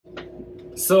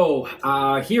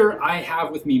Here I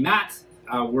have with me Matt.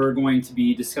 We're going to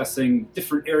be discussing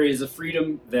different areas of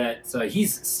freedom that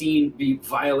he's seen be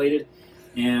violated,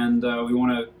 and we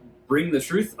want to bring the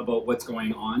truth about what's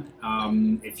going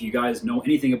on. If you guys know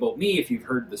anything about me, if you've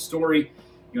heard the story,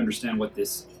 you understand what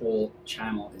this whole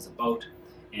channel is about.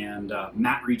 And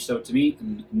Matt reached out to me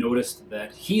and noticed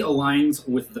that he aligns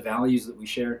with the values that we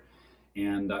share.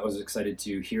 And I was excited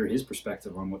to hear his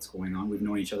perspective on what's going on. We've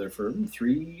known each other for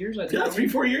 3 years, I think. Yeah,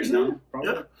 3-4 years now. Yeah,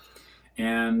 probably. Yeah.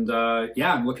 And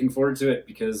I'm looking forward to it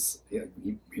because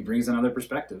he brings another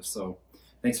perspective. So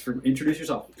thanks for introduce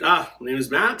yourself. My name is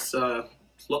Matt, a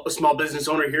small business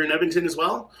owner here in Edmonton as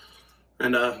well.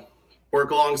 And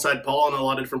work alongside Paul on a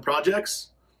lot of different projects.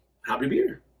 Happy to be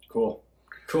here. Cool.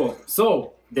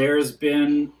 So there's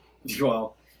been,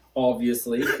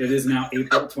 obviously, it is now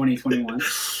April 2021.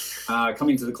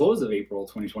 Coming to the close of April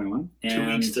 2021. And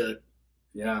 2 weeks to...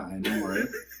 Yeah, I know, right?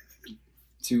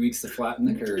 2 weeks to flatten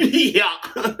the curve. Yeah.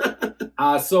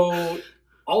 So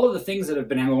all of the things that have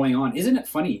been going on, isn't it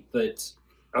funny that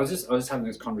I was having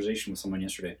this conversation with someone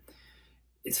yesterday.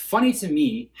 It's funny to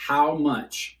me how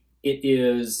much it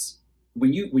is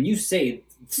when you say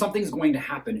something's going to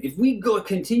happen. If we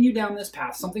continue down this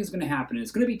path, something's going to happen and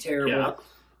it's going to be terrible. Yeah.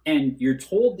 And you're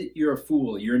told that you're a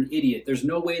fool, you're an idiot. There's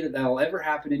no way that that'll ever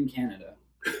happen in Canada.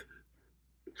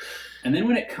 And then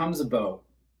when it comes about,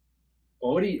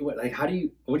 how do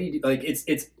you do? Like, it's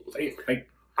like,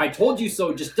 I told you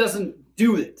so just doesn't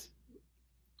do it.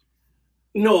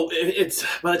 No, it's,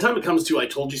 by the time it comes to I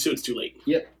told you so, it's too late.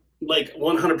 Yep. Like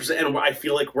 100%. And I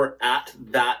feel like we're at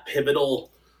that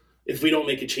pivotal, if we don't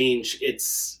make a change, it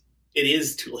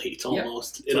is too late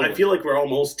almost. Yeah, and I feel like we're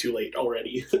almost too late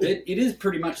already. it is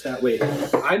pretty much that way.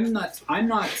 I'm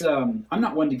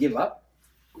not one to give up.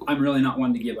 I'm really not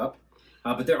one to give up.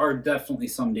 But there are definitely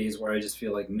some days where I just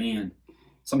feel like, man,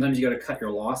 sometimes you got to cut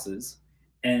your losses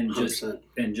and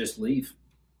just leave,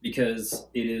 because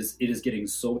it is getting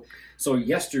so. So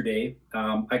yesterday,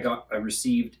 I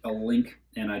received a link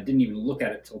and I didn't even look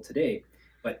at it till today.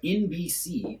 But in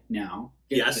BC now,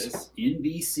 in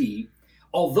BC.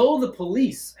 Although the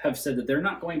police have said that they're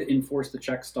not going to enforce the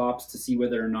check stops to see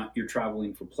whether or not you're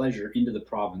traveling for pleasure into the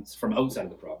province from outside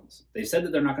of the province. They've said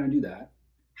that they're not going to do that.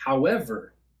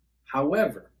 However,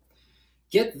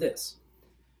 get this.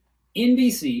 In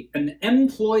BC, an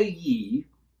employee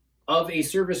of a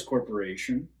service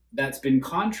corporation that's been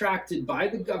contracted by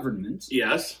the government.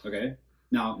 Yes. Okay.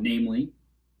 Now, namely,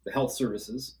 the health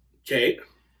services. Okay.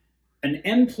 An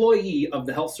employee of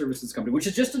the health services company, which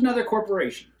is just another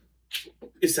corporation.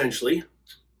 Essentially.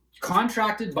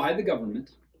 Contracted by the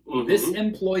government. Mm-hmm. This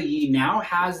employee now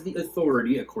has the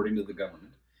authority, according to the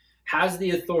government, has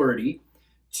the authority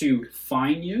to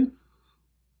fine you.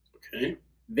 Okay.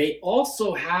 They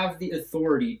also have the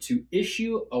authority to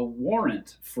issue a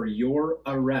warrant for your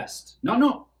arrest.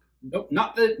 No, it's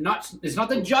not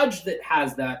the judge that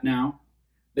has that now.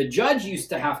 The judge used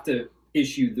to have to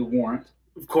issue the warrant.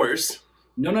 Of course.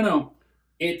 No.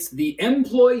 It's the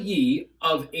employee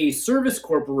of a service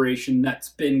corporation that's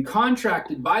been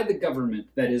contracted by the government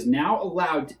that is now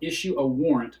allowed to issue a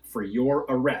warrant for your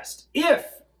arrest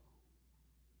if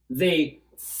they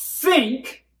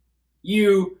think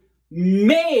you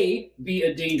may be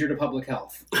a danger to public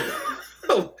health.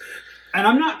 And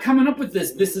I'm not coming up with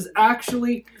this. This is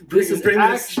actually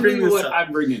what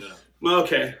I'm bringing it up.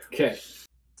 Okay.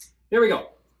 Here we go.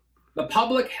 The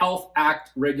Public Health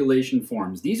Act regulation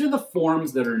forms. These are the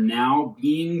forms that are now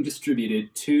being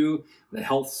distributed to the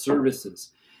health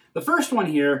services. The first one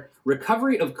here,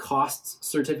 Recovery of Costs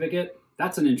Certificate.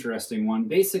 That's an interesting one.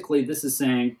 Basically, this is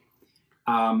saying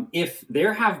if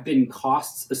there have been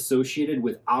costs associated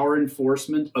with our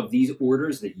enforcement of these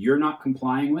orders that you're not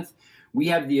complying with, we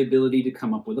have the ability to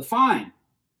come up with a fine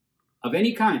of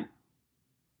any kind.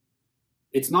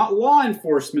 It's not law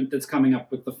enforcement that's coming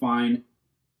up with the fine.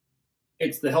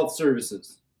 It's the health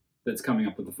services that's coming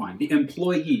up with the fine. The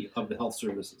employee of the health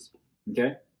services.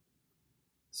 Okay?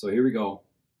 So here we go.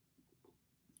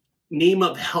 Name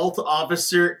of health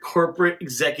officer, corporate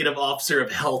executive officer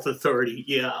of health authority.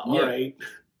 Yeah, all right.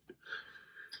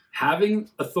 Having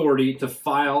authority to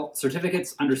file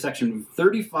certificates under Section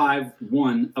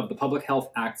 35(1) of the Public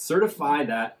Health Act certify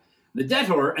that the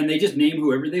debtor, and they just name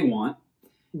whoever they want.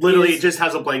 Literally, it just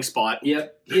has a blank spot.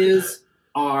 Yep.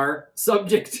 Are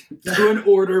subject to an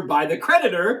order by the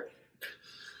creditor,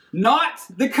 not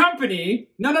the company.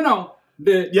 No.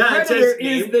 The creditor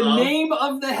is the name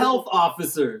of the health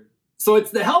officer. So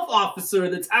it's the health officer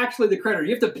that's actually the creditor.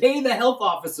 You have to pay the health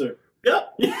officer.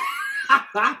 Yep.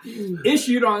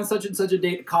 Issued on such and such a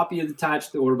date, a copy is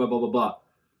attached to the order, blah, blah, blah, blah.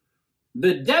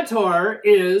 The debtor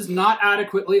is not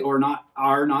adequately or not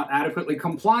adequately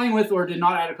complying with or did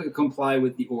not adequately comply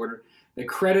with the order. The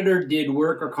creditor did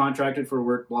work or contracted for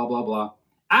work, blah, blah, blah.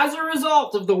 As a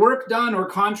result of the work done or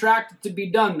contracted to be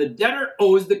done, the debtor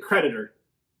owes the creditor.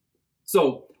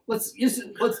 So let's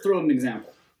throw an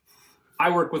example.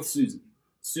 I work with Susan.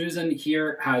 Susan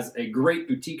here has a great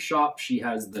boutique shop. She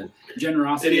has the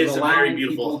generosity It is of a very allowing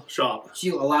beautiful people. shop. She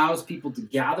allows people to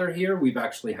gather here. We've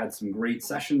actually had some great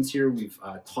sessions here. We've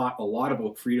taught a lot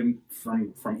about freedom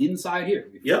from inside here.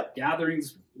 We've Yep.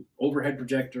 gatherings, overhead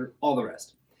projector, all the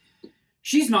rest.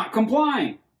 She's not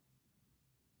complying.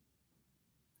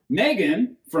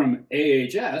 Megan from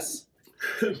AHS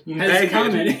has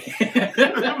come in.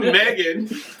 Megan.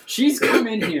 She's come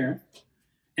in here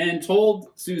and told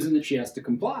Susan that she has to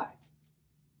comply.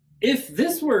 If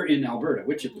this were in Alberta,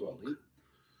 which it will be,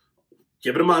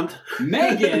 Give it a month.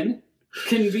 Megan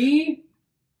can be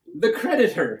the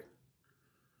creditor.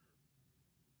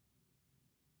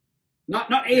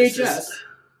 Not AHS.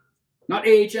 Not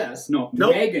AHS. No,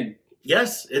 Nope. Megan.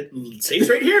 Yes, it says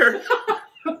right here.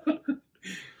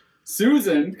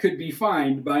 Susan could be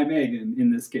fined by Megan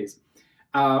in this case.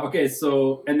 Okay,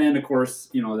 so and then of course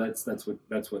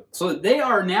that's what. So they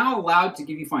are now allowed to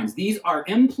give you fines. These are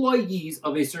employees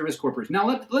of a service corporation.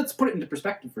 Now let's put it into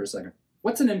perspective for a second.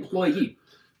 What's an employee?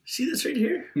 See this right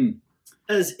here?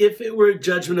 As if it were a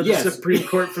judgment of Yes. the Supreme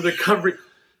Court for the recovery.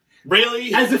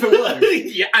 Really? As if it was.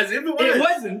 Yeah, as if it was. It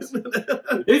wasn't.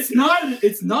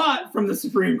 It's not from the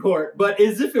Supreme Court, but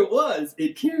as if it was,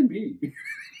 it can be.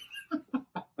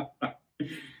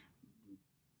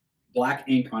 Black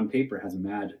ink on paper has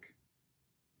magic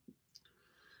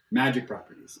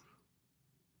properties.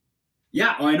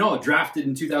 Yeah, I know. Drafted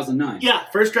in 2009. Yeah,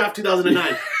 first draft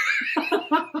 2009.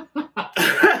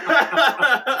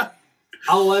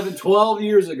 12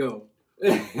 years ago.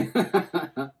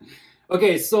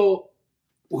 Okay, so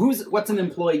what's an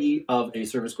employee of a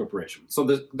service corporation? So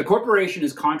the corporation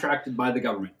is contracted by the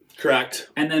government. Correct.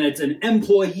 And then it's an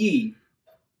employee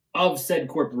of said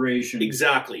corporation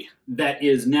Exactly. that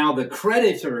is now the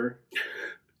creditor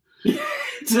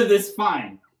to this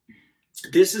fine.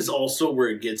 This is also where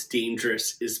it gets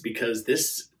dangerous, is because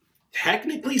this,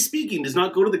 technically speaking, does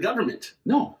not go to the government.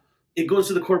 No. It goes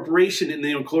to the corporation and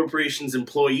the corporation's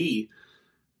employee.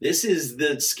 This is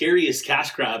the scariest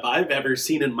cash grab I've ever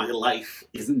seen in my life.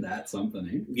 Isn't that something,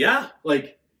 eh? Yeah.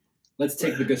 Like, let's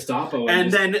take the Gestapo.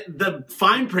 And then the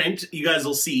fine print, you guys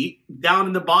will see, down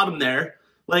in the bottom there,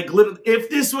 like, if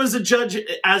this was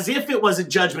as if it was a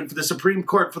judgment for the Supreme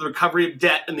Court for the recovery of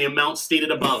debt and the amount stated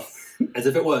above. As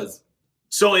if it was.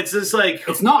 So it's just like,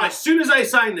 It's not. As soon as I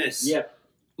sign this, Yep.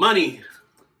 money.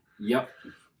 Yep.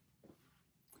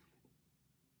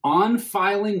 On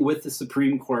filing with the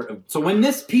Supreme Court. So when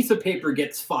this piece of paper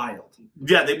gets filed,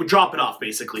 Yeah, they would drop it off,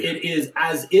 basically. it is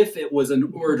as if it was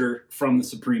an order from the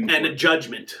Supreme Court. And a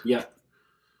judgment. Yep.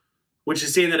 Which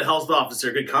is saying that a health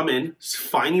officer could come in,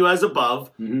 fine you as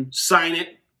above, sign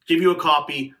it, give you a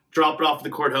copy, drop it off at the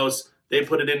courthouse. They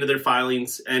put it into their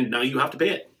filings, and now you have to pay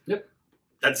it. Yep.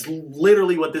 That's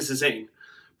literally what this is saying.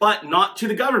 But not to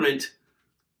the government.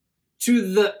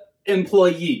 To the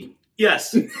employee.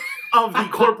 Yes. Of the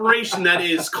corporation that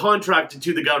is contracted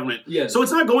to the government. Yes. So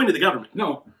it's not going to the government.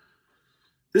 No.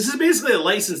 This is basically a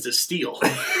license to steal.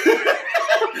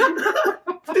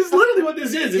 It's literally what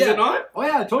this is it not? Oh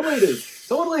yeah, totally it is.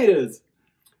 Totally it is.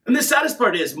 And the saddest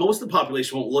part is most of the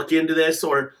population won't look into this,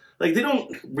 or like they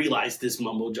don't realize this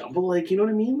mumbo jumbo. Like, you know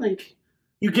what I mean? Like,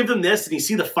 you give them this and you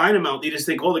see the fine amount, they just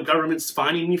think, oh, the government's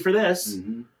fining me for this.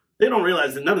 They don't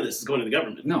realize that none of this is going to the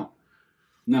government. No.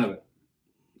 None of it.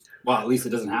 Well, at least it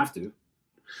doesn't have to.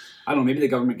 I don't know, maybe the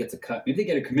government gets a cut. Maybe they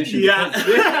get a commission. Yeah.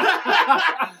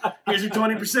 Here's your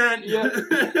 20%.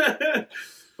 Yeah.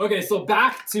 Okay, so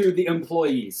back to the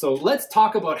employee. So let's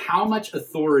talk about how much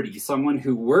authority someone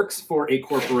who works for a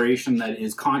corporation that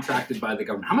is contracted by the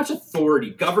government, how much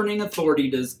authority, governing authority,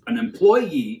 does an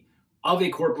employee of a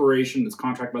corporation that's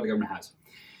contracted by the government has?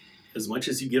 As much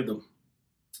as you give them.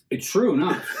 It's true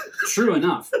enough. True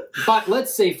enough. But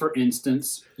let's say, for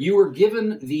instance, you were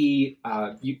given the,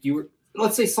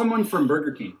 let's say someone from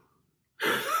Burger King.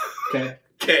 Okay?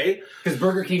 Okay. Because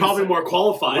Burger King Probably is, more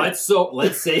qualified. let's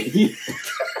say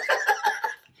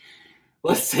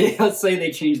let's say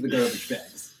they change the garbage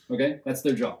bags. Okay? That's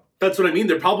their job. That's what I mean.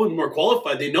 They're probably more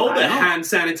qualified. They know the hand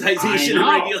sanitization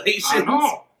and regulations. I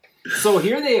know. So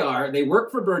here they are. They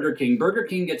work for Burger King. Burger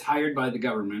King gets hired by the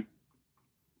government.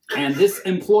 And this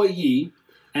employee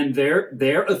and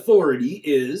their authority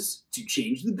is to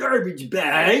change the garbage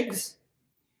bags.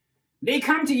 They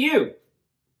come to you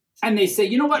and they say,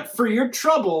 you know what? For your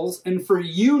troubles and for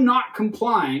you not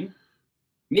complying,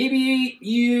 Maybe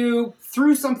you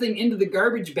threw something into the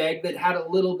garbage bag that had a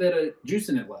little bit of juice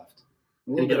in it left.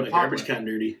 A little You bit got of my pop garbage left. can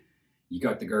dirty. You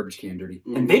got the garbage can dirty.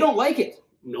 Mhm. And they don't like it.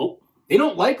 Nope. They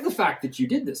don't like the fact that you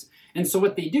did this. And so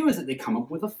what they do is that they come up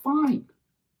with a fine.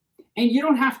 And you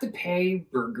don't have to pay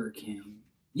Burger King.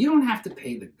 You don't have to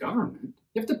pay the government.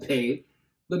 You have to pay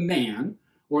the man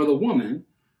or the woman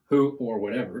who, or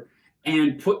whatever,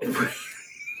 and put...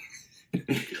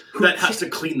 That has to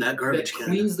clean that garbage that can.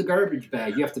 cleans the garbage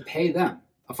bag. You have to pay them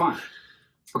a fine.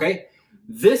 Okay?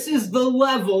 This is the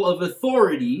level of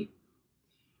authority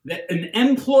that an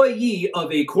employee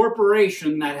of a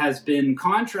corporation that has been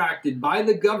contracted by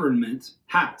the government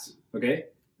has. Okay?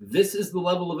 This is the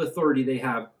level of authority they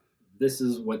have. This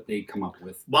is what they come up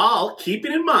with. While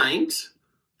keeping in mind,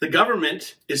 the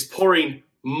government is pouring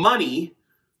money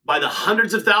by the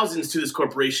hundreds of thousands to this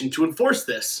corporation to enforce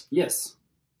this. Yes.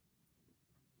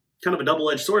 Kind of a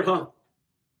double-edged sword, huh?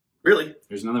 Really?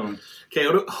 There's another one. Okay.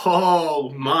 Oh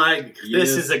my! This Yes.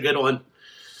 is a good one.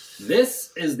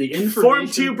 This is the information. Form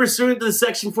 2, pursuant to the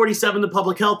Section 47 of the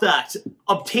Public Health Act,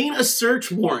 obtain a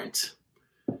search warrant.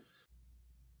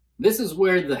 This is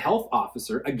where the health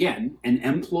officer, again, an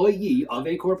employee of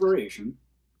a corporation.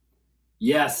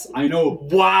 Yes, I know.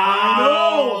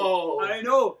 Wow! I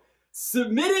know.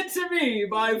 Submitted to me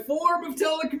by form of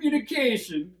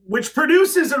telecommunication. Which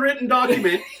produces a written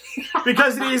document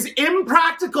because it is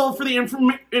impractical for the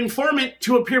informant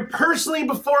to appear personally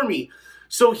before me.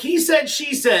 So he said,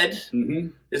 she said,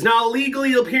 is now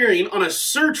legally appearing on a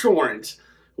search warrant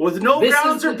with no This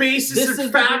grounds is or the- basis this or is the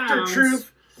fact or grounds.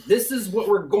 truth. This is what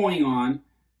we're going on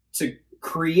to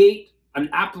create an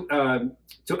app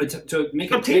to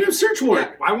make Obtain a search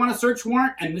warrant. Yeah, I want a search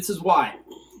warrant, and this is why.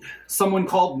 Someone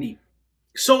called me.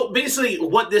 So basically,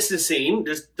 what this is saying,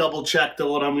 just double check that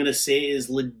what I'm going to say is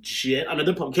legit.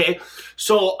 Okay,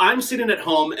 so I'm sitting at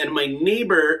home and my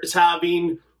neighbor is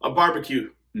having a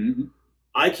barbecue. Mm-hmm.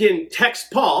 I can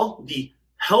text Paul, the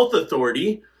health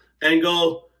authority, and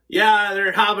go, yeah,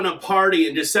 they're having a party,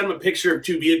 and just send him a picture of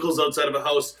two vehicles outside of a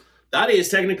house. That is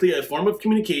technically a form of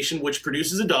communication which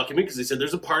produces a document because they said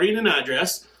there's a party and an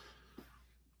address.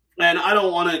 And I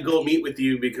don't want to go meet with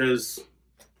you because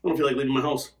I don't feel like leaving my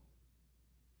house.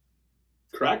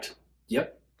 Correct?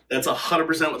 Yep. That's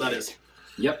 100% what that is.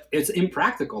 Yep. It's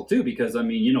impractical, too, because, I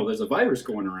mean, there's a virus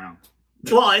going around.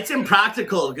 Well, it's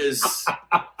impractical because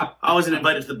I wasn't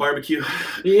invited to the barbecue.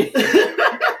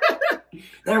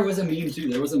 There was a meme, too.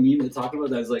 There was a meme that talked about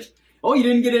that. It's like, oh, you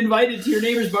didn't get invited to your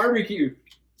neighbor's barbecue.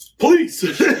 Police!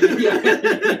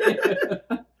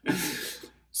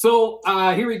 So,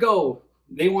 here we go.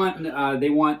 They want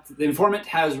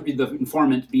the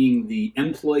informant being the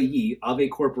employee of a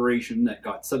corporation that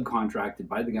got subcontracted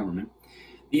by the government.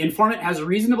 The informant has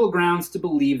reasonable grounds to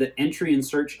believe that entry and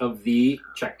search of the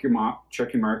check your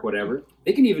mark, whatever.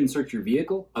 They can even search your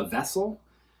vehicle, a vessel,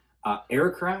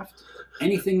 aircraft,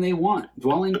 anything they want,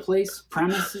 dwelling place,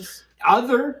 premises,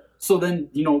 other. So then,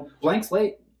 blank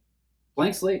slate,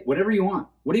 whatever you want.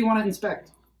 What do you want to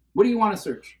inspect? What do you want to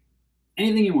search?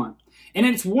 Anything you want. And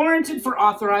it's warranted for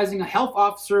authorizing a health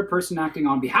officer, a person acting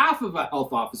on behalf of a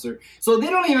health officer. So they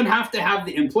don't even have to have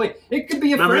the employee. It could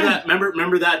be a Remember friend. that?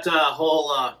 Remember that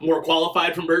whole more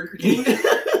qualified from Burger King?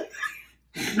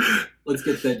 Let's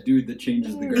get that dude that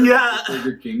changes the garbage Yeah. at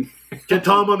Burger King. Get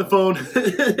Tom on the phone.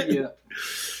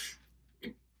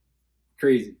 Yeah.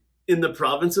 Crazy. In the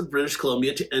province of British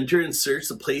Columbia, to enter and search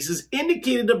the places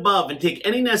indicated above and take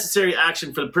any necessary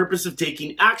action for the purpose of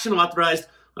taking action authorized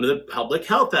under the Public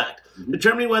Health Act. Mm-hmm.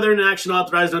 Determining whether an action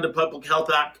authorized under the Public Health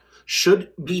Act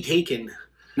should be taken.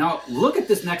 Now, look at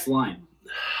this next line.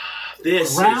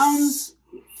 This Grounds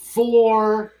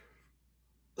for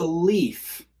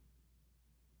belief.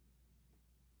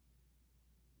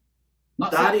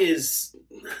 Not that that is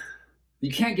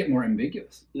you can't get more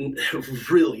ambiguous.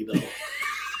 really though.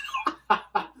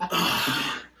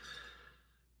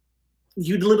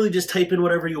 You'd literally just type in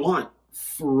whatever you want.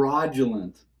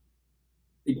 Fraudulent.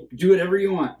 You do whatever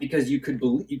you want because you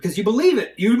believe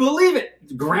it. You believe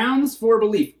it. Grounds for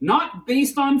belief, not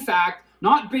based on fact,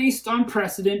 not based on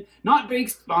precedent, not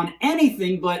based on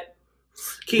anything, but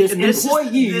Okay, this and this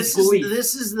employee's belief.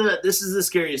 is the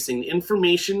scariest thing.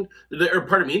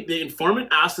 The informant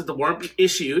asked that the warrant be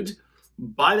issued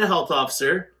by the health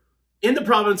officer in the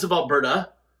province of Alberta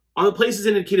on the places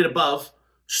indicated above,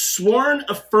 sworn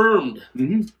affirmed.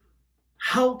 Mm-hmm.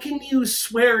 How can you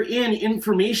swear in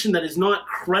information that is not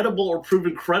credible or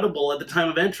proven credible at the time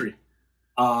of entry?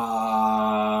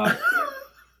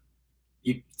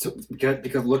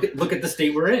 Because look at the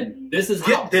state we're in. This is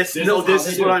how. This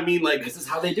is what I mean. Like, this is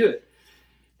how they do it.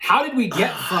 How did we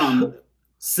get from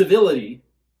civility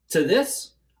to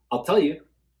this? I'll tell you,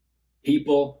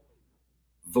 people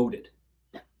voted.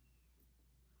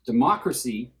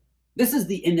 Democracy, this is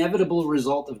the inevitable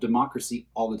result of democracy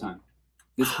all the time.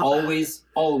 This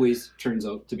always turns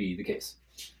out to be the case.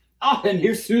 Oh, and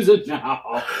here's Susan now.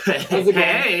 How's it going?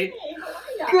 Hey. Hey, how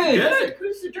are ya? Good.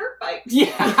 Who's the dirt bike?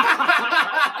 Yeah.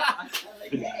 I'm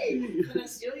like, hey, can I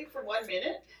steal you for 1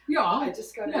 minute? I Yeah.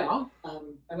 just got Yeah.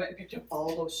 I went and picked up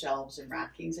all those shelves and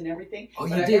rackings and everything. Oh,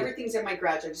 but you did? everything's in my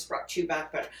garage. I just brought 2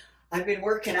 back, but I've been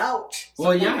working out.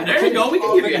 Well, yeah. There you go. We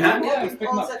can give you a hand. Yeah, let's pick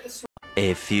 'em Paul's up. at the store.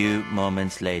 A few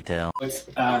moments later.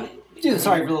 Sorry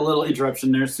for the little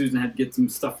interruption there. Susan had to get some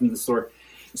stuff from the store.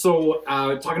 So,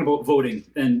 talking about voting,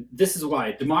 and this is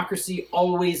why democracy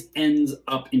always ends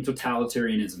up in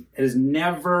totalitarianism. It has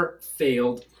never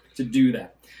failed to do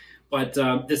that. But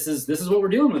this is what we're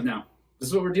dealing with now. This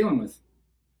is what we're dealing with,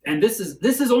 and this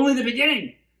is only the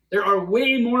beginning. There are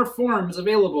way more forms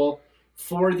available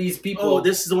for these people. Oh,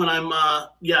 this is the one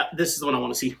this is the one I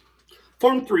want to see.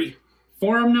 Form 3.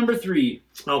 Form number 3.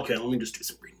 Okay, let me just do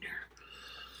some reading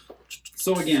here.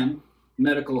 So again,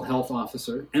 medical health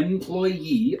officer,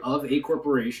 employee of a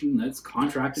corporation that's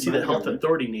contracted See, by the the health government.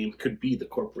 authority name could be the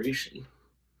corporation.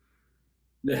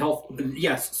 The health,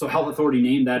 yes. So health authority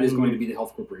name, that is going to be the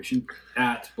health corporation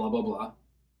at blah, blah, blah.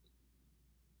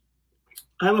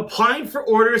 I'm applying for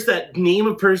orders that name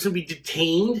a person be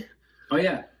detained. Oh,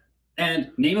 yeah.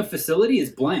 And name of facility is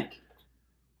blank.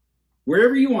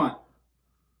 Wherever you want.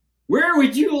 Where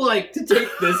would you like to take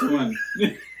this one?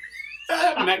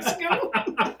 Mexico.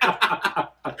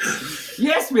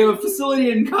 Yes, we have a facility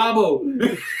in Cabo.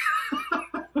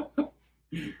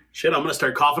 Shit, I'm gonna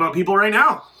start coughing on people right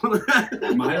now.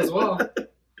 Might as well.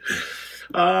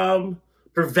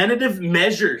 Preventative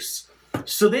measures,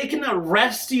 so they can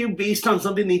arrest you based on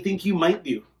something they think you might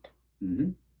do. Mm-hmm.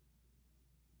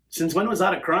 Since when was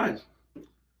that a crime?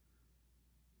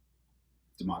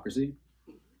 Democracy.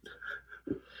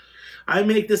 I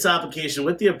make this application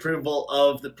with the approval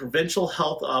of the provincial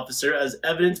health officer as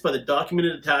evidenced by the document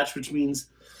attached,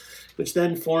 which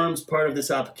then forms part of this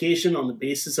application on the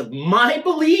basis of my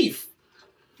belief.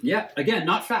 Yeah, again,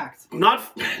 not fact.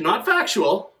 Not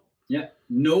factual. Yeah,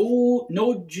 no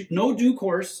due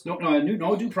course,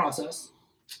 no due process,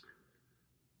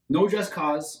 no just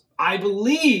cause. I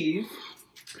believe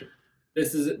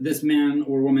this man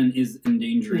or woman is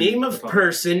endangering. Name the of public.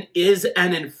 person is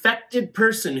an infected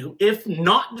person who, if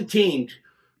not detained,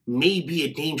 may be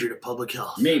a danger to public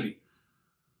health. Maybe.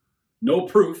 No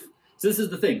proof. So this is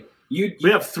the thing. We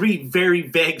have 3 very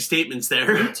vague statements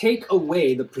there. You take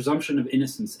away the presumption of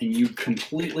innocence and you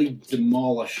completely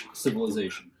demolish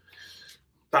civilization.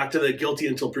 Back to the guilty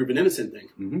until proven innocent thing.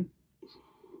 Mm-hmm.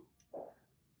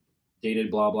 Dated,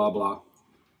 blah, blah, blah.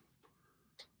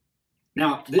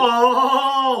 Now,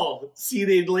 See,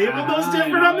 they labeled those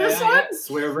different on this one? Yeah.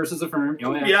 Swear versus affirm.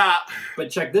 Oh, yeah. Yeah. But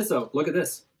check this out. Look at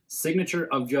this. Signature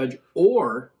of judge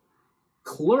or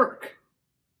clerk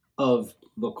of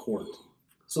the court.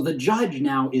 So the judge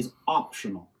now is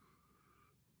optional.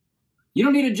 You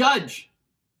don't need a judge.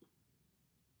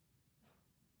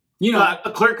 You know,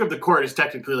 A clerk of the court is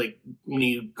technically like when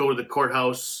you go to the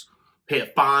courthouse, pay a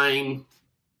fine,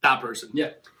 that person. yeah,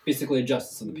 basically a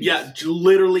justice of the peace. Yeah,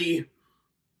 literally.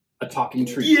 A talking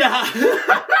tree. Yeah.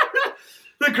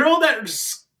 The girl that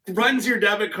just runs your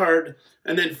debit card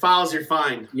and then files your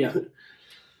fine. Yeah.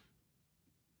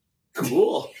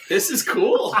 Cool. This is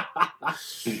cool.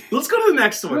 Let's go to the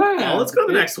next one. Yeah. Oh, let's go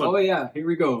to the next Oh, one. yeah. Here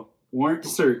we go. Warrant to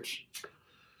search.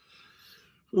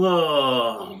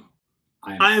 Oh,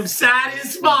 I am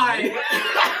satisfied.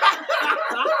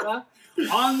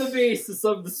 On the basis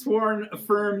of the sworn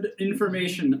affirmed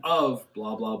information of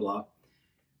blah, blah, blah,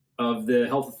 of the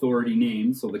health authority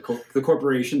name, so the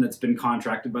corporation that's been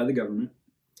contracted by the government.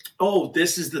 Oh,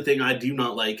 this is the thing I do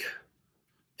not like.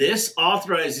 This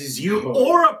authorizes you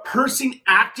or a person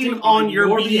acting on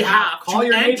your behalf Call to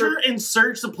your enter neighbor. and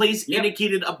search the place Yep.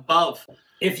 indicated above.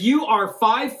 If you are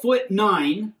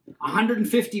 5'9",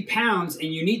 150 pounds,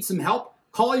 and you need some help,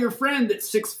 call your friend that's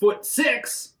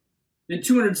 6'6" and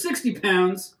 260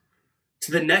 pounds.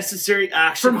 To the necessary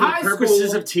action From for the high purposes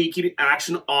school. of taking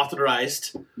action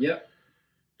authorized. Yep.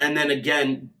 And then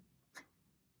again,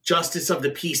 justice of the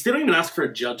peace. They don't even ask for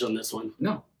a judge on this one.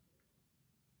 No.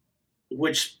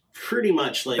 Which pretty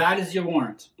much like... That is your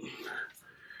warrant.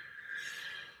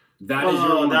 That is your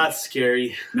Oh, warrant. that's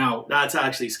scary. Now, That's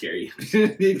actually scary.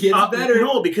 it gets better.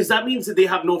 No, because that means that they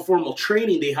have no formal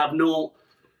training. They have no...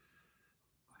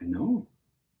 I know.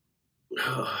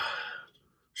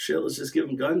 Shit, let's just give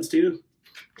them guns too.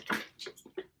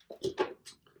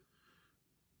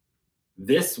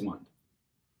 This one.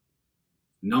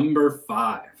 Number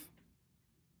 5.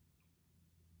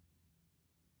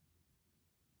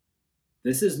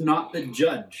 This is not the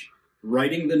judge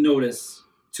writing the notice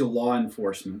to law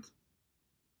enforcement.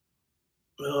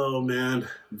 Oh, man.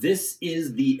 This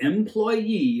is the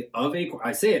employee of a...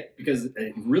 I say it because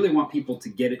I really want people to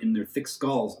get it in their thick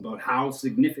skulls about how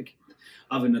significant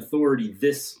of an authority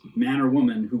this man or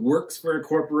woman who works for a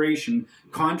corporation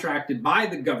contracted by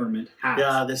the government has.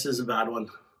 Yeah, this is a bad one.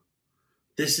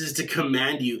 This is to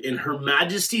command you in Her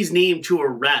Majesty's name to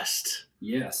arrest.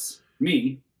 Yes.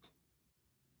 Me.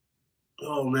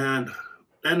 Oh, man.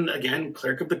 And again,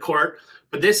 clerk of the court.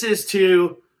 But this is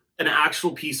to an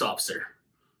actual peace officer.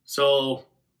 So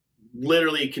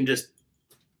literally can just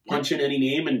punch in any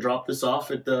name and drop this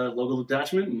off at the local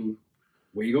detachment. And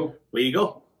Where you go? away you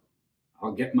go.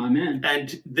 I'll get my man.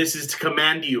 And this is to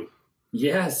command you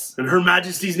Yes. in Her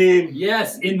Majesty's name.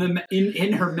 Yes,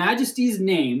 in Her Majesty's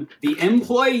name, the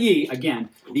employee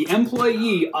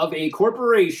of a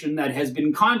corporation that has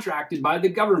been contracted by the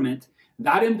government,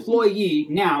 that employee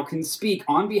now can speak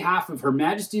on behalf of Her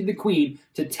Majesty the Queen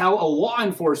to tell a law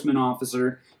enforcement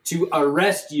officer to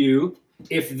arrest you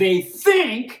if they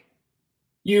think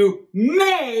you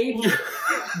may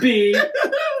be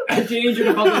a danger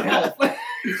to public health.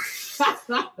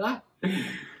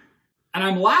 And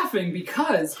I'm laughing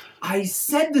because I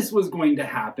said this was going to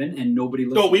happen and nobody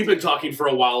listened. No, we've been talking for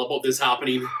a while about this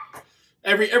happening.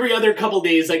 Every other couple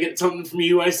days I get something from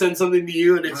you, I send something to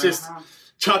you, and it's just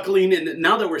chuckling. And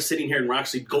now that we're sitting here and we're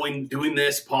actually doing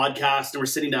this podcast and we're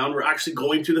sitting down, we're actually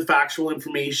going through the factual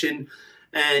information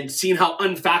and seeing how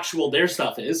unfactual their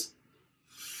stuff is.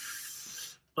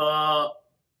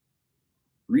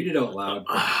 Read it out loud.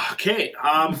 Okay,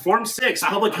 Form 6,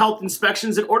 Public Health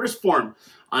Inspections and Orders Form,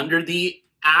 under the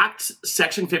Act,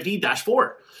 Section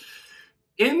 50-4.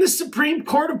 In the Supreme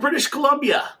Court of British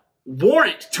Columbia,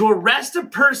 warrant to arrest a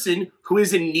person who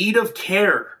is in need of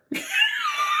care.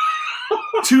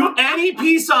 To any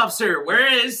peace officer,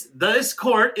 whereas this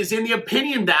court is in the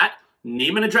opinion that,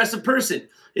 name and address of person,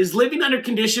 is living under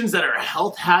conditions that are a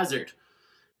health hazard,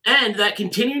 and that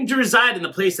continuing to reside in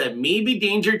the place that may be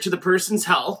danger to the person's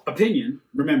health. Opinion.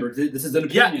 Remember, this is an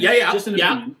opinion. Yeah. Just an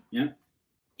opinion. Yeah.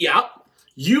 Yeah.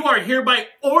 You are hereby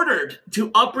ordered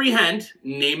to apprehend,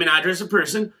 name and address of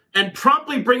person, and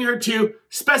promptly bring her to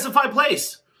specified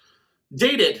place.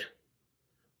 Dated.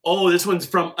 Oh, this one's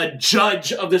from a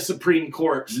judge of the Supreme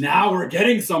Court. Now we're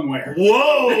getting somewhere.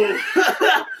 Whoa!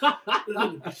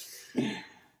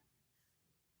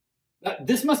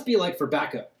 This must be like for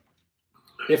backup.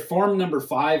 If form number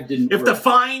 5 didn't If work. the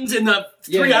fines and the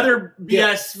three other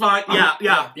BS fine.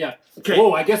 Yeah. Okay.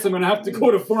 Oh, I guess I'm going to have to go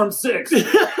to form 6.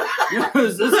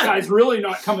 Because this guy's really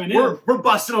not coming in. We're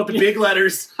busting out the big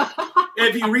letters.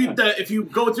 If you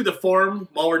go through the form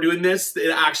while we're doing this, it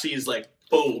actually is like,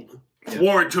 boom. Yeah.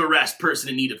 Warrant to arrest person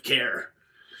in need of care.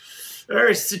 Or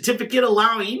a certificate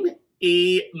allowing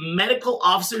a medical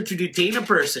officer to detain a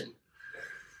person.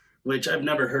 Which I've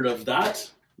never heard of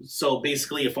that. So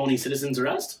basically a phony citizen's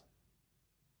arrest?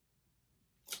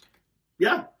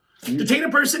 Yeah. Detain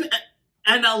a person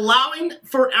and allowing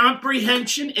for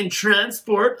apprehension and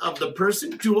transport of the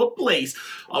person to a place.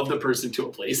 Of the person to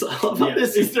a place. I love how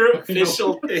this is their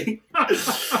official thing.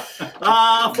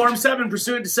 Form 7,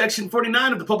 pursuant to Section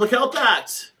 49 of the Public Health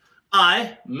Act.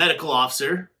 I, medical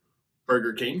officer,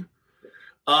 Burger King,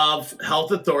 of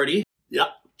Health Authority. Yeah.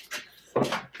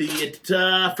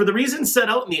 For the reasons set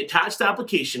out in the attached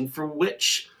application, for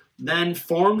which then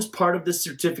forms part of this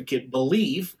certificate,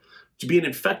 believe to be an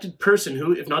infected person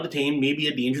who, if not detained, may be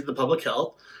a danger to the public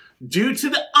health, due to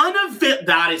the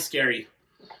that is scary.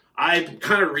 I'm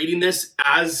kind of reading this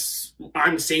as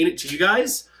I'm saying it to you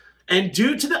guys. And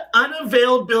due to the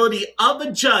unavailability of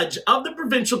a judge of the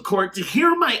provincial court to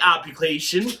hear my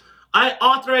application, I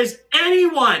authorize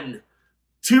anyone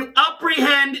to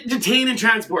apprehend, detain, and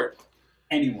transport.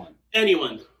 Anyone.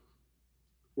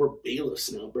 We're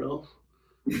bailiffs now, bro.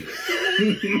 Can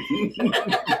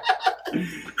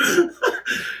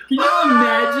you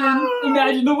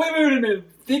imagine? No, wait a minute.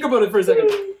 Think about it for a second.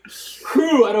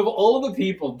 Who, out of all of the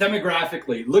people,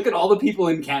 demographically, look at all the people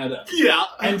in Canada. Yeah.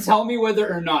 And tell me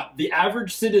whether or not the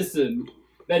average citizen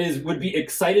would be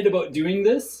excited about doing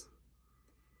this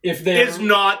if they is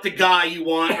not the guy you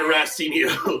want arresting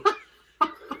you.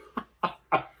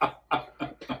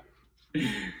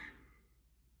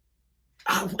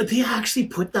 They actually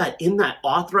put that in that.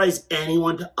 Authorize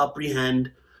anyone to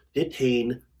apprehend,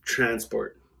 detain,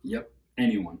 transport. Yep,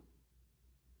 anyone.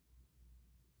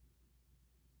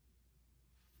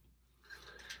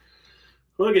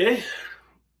 Okay.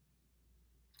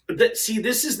 This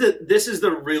is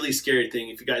the really scary thing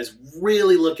if you guys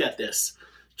really look at this.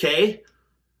 Okay?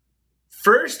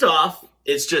 First off,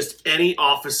 it's just any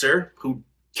officer who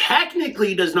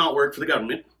technically does not work for the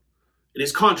government. It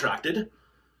is contracted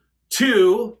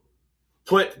to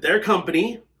put their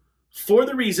company, for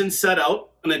the reasons set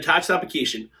out in an attached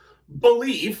application,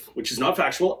 believe, which is not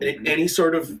factual, in any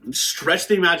sort of stretch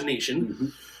the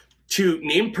imagination, to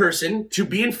name person to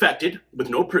be infected with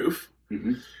no proof,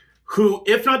 who,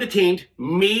 if not detained,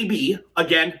 may be,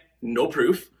 again, no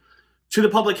proof, to the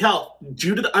public health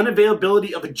due to the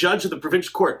unavailability of a judge of the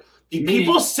provincial court. The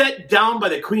people set down by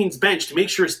the Queen's bench to make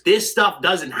sure this stuff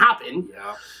doesn't happen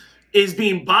is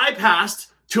being bypassed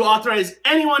to authorize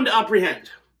anyone to apprehend.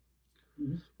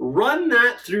 Run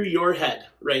that through your head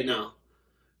right now.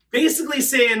 Basically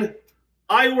saying,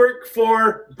 I work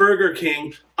for Burger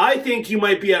King. I think you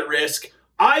might be at risk.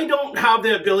 I don't have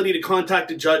the ability to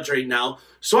contact a judge right now,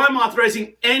 so I'm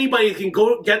authorizing anybody that can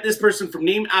go get this person from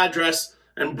name, address,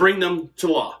 and bring them to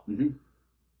law.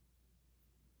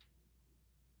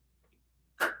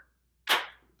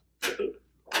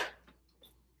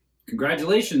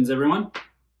 Congratulations, everyone.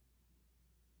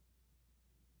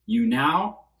 You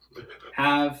now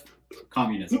have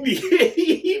communism.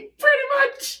 Pretty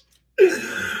much.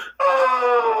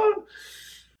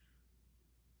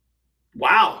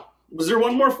 Wow. Was there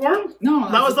one more form? No,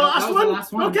 that was the last one? The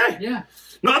last one. Okay. Yeah.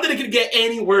 Not that it could get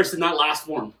any worse than that last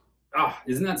form. Oh,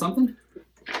 isn't that something?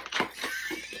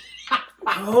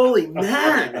 Holy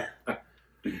man.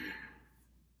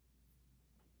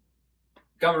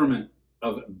 Government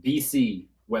of BC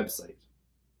website.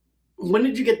 When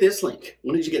did you get this link?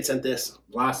 When did you get sent this?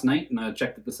 Last night, and I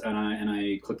checked it and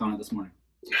I clicked on it this morning.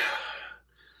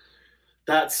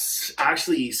 That's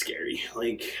actually scary.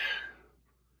 Like,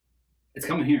 it's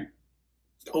coming here.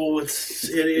 Oh, it's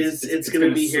going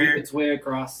to be sweep here. Its way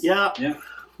across. Yeah. Yeah.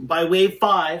 By wave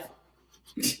 5.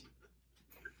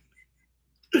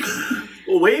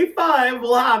 Wave 5,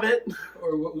 we'll have it.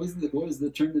 Or what was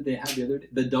the term that they had the other day?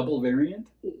 The double variant?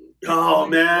 Oh,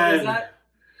 man. What is that?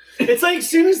 It's like as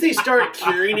soon as they start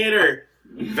curing it or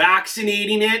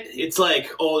vaccinating it, it's like,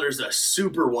 oh, there's a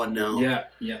super one now.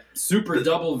 Yeah. Super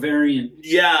double variant.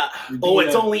 Yeah. Oh,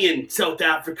 it's only in South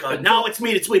Africa. Now it's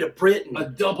made its way to Britain. A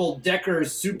double-decker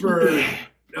super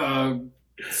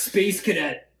space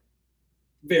cadet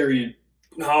variant.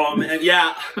 Oh, man,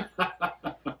 yeah.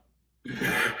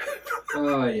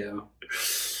 Oh, yeah.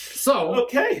 So,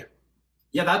 okay.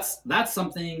 Yeah, that's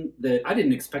something that I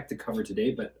didn't expect to cover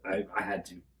today, but I had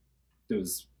to. It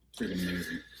was freaking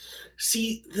amazing.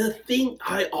 See, the thing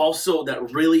that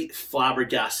really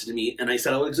flabbergasted me, and I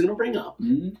said I was going to bring up,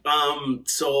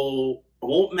 so I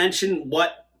won't mention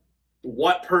what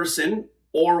person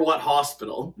or what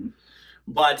hospital,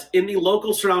 but in the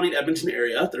local surrounding Edmonton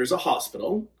area, there's a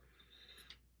hospital.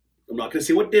 I'm not going to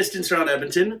say what distance around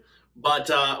Edmonton,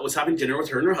 but I was having dinner with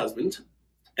her and her husband,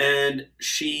 and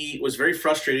she was very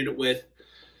frustrated with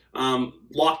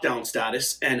lockdown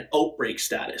status and outbreak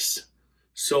status.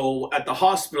 So at the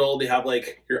hospital, they have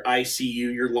like your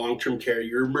ICU, your long-term care,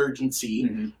 your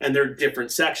emergency, and there are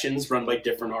different sections run by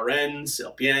different RNs,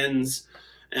 LPNs.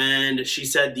 And she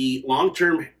said the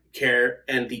long-term care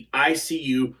and the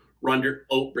ICU run under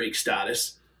outbreak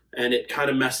status, and it kind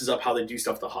of messes up how they do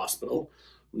stuff at the hospital.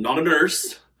 I'm not a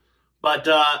nurse, but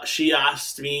she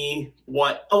asked me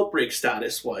what outbreak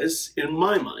status was in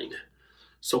my mind.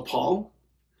 So Paul,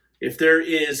 if there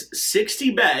is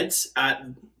 60 beds at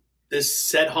this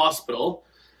said hospital,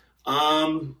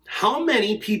 how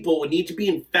many people would need to be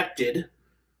infected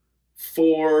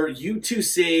for you to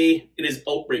say it is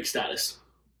outbreak status?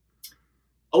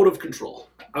 Out of control.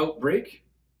 Outbreak?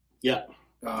 Yeah.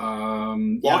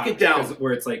 Lock it down.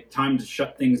 Where it's like time to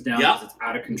shut things down because it's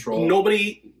out of control.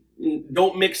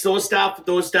 Don't mix those staff with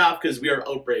those staff because we are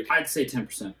outbreak. I'd say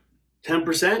 10%.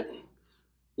 10%?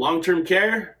 Long-term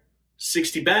care?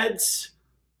 60 beds?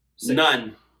 6.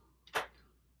 None.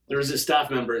 There is a staff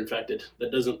member infected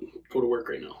that doesn't go to work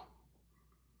right now.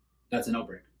 That's an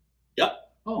outbreak.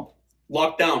 Yep. Oh.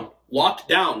 Locked down.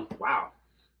 Wow.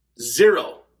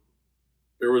 0.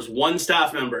 There was one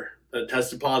staff member that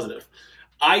tested positive.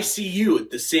 ICU at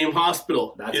the same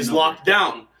hospital is locked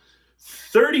down.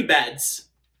 30 beds.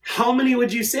 How many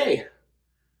would you say?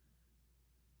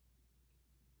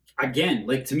 Again,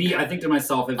 like to me, I think to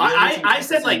myself, if I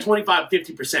said like 25,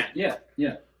 50%. Yeah.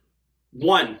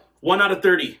 One out of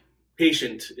 30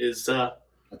 patient is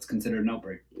that's considered an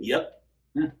outbreak. Yep.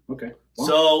 Yeah, okay. Well,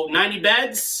 so 90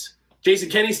 beds. Jason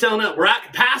Kenney's telling us we're at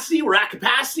capacity.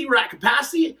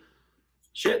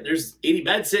 Shit, there's 80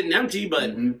 beds sitting empty,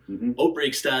 but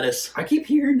outbreak status. I keep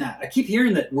hearing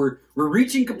that. We're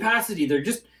reaching capacity. They're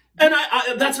just and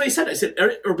I that's what I said. I said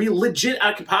are we legit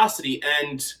at capacity?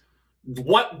 And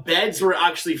what beds were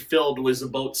actually filled was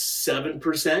about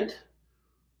 7%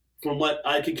 from what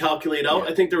I could calculate out.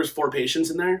 Yeah. I think there was 4 patients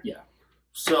in there. Yeah.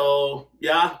 So,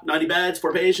 yeah, 90 beds,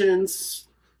 4 patients,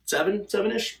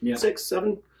 7-ish, Yeah. 6,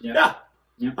 7. Yeah.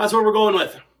 Yeah. That's what we're going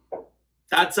with.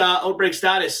 That's outbreak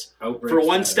status Outbreak for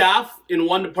one status. staff in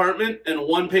one department and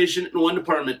 1 patient in one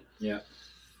department. Yeah.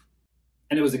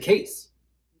 And it was a case.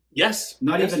 Yes.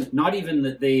 Not Yes. even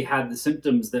that they had the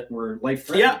symptoms that were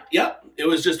life-threatening. Yeah. It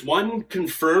was just one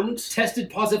confirmed. Tested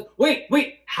positive. Wait.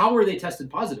 How were they tested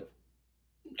positive?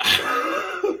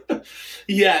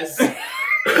 Yes.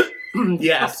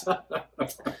 Yes.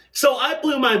 So I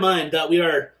blew my mind that we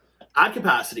are at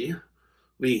capacity.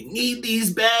 We need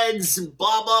these beds,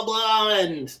 blah blah blah,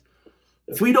 and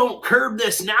if we don't curb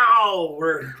this now,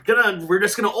 we're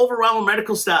just gonna overwhelm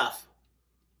medical staff.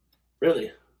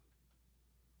 Really?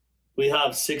 We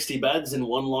have 60 beds in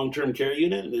one long-term care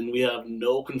unit, and we have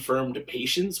no confirmed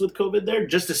patients with COVID there.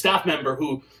 Just a staff member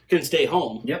who can stay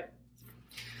home. Yep.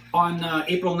 On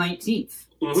April 19th,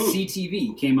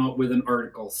 CTV came out with an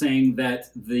article saying that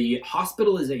the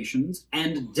hospitalizations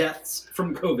and deaths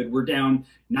from COVID were down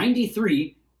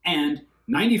 93 and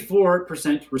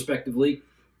 94% respectively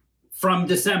from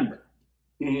December.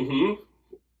 Mm-hmm.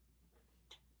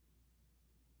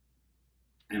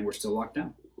 And we're still locked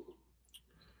down.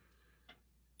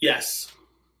 Yes.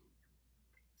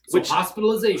 So Which-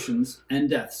 hospitalizations and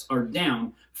deaths are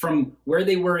down from where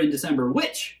they were in December,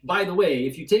 which, by the way,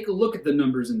 if you take a look at the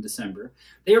numbers in December,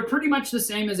 they are pretty much the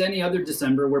same as any other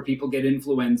December where people get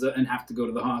influenza and have to go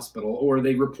to the hospital, or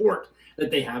they report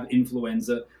that they have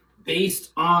influenza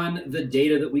based on the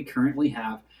data that we currently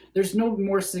have. There's no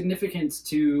more significance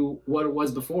to what it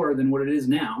was before than what it is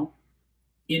now,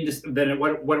 than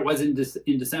what it was in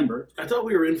December. I thought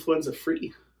we were influenza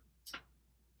free.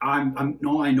 I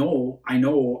know.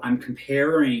 I'm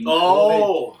comparing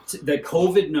Oh, the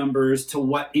COVID numbers to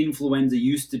what influenza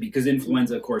used to be, because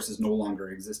influenza, of course, is no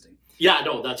longer existing. yeah,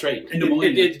 no, that's right. And pneumonia.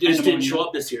 It just And didn't pneumonia. show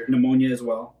up this year. Pneumonia as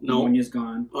well. No. Pneumonia's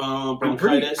gone. I'm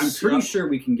pretty Bronchitis. sure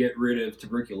we can get rid of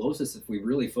tuberculosis if we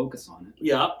really focus on it.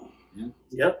 Yep. Yeah.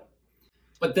 Yep.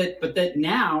 But that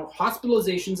now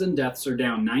hospitalizations and deaths are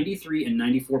down 93 and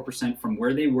 94% from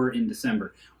where they were in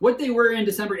December. What they were in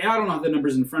December, I don't have the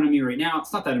numbers in front of me right now.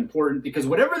 It's not that important, because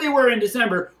whatever they were in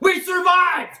December, we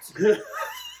survived.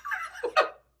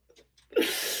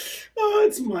 Oh,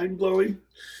 it's mind blowing.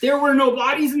 There were no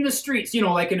bodies in the streets,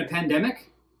 like in a pandemic.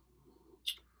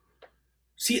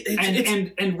 See,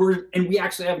 it's And we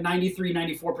actually have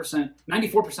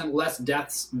 94% less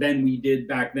deaths than we did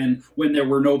back then when there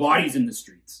were no bodies in the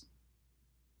streets.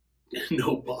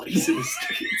 no bodies in the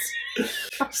streets.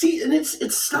 See, and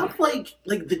it's stuff like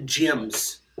the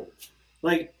gyms.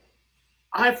 Like,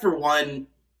 I for one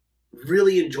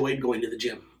really enjoyed going to the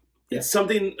gym. Yeah. It's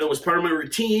something that was part of my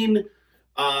routine.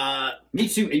 Me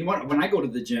too. And when I go to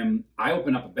the gym, I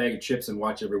open up a bag of chips and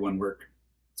watch everyone work.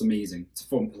 It's amazing. It's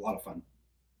a lot of fun.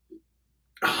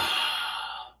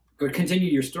 Go continue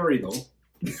your story though.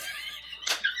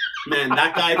 Man,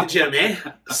 that guy at the gym, eh?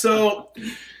 So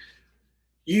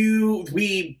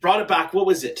we brought it back. What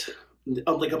was it?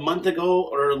 Like a month ago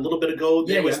or a little bit ago?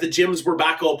 Yeah, the gyms were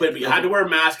back open, but you had to wear a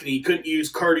mask and you couldn't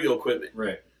use cardio equipment.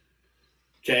 Right.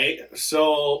 Okay,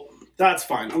 so that's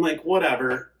fine. I'm like,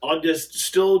 whatever. I'll just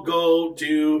still go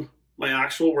do my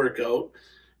actual workout.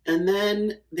 And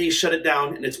then they shut it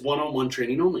down and it's one-on-one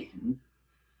training only. Mhm.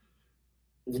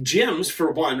 Gyms, for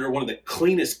one, are one of the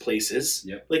cleanest places.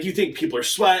 Yep. Like, you think people are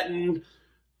sweating.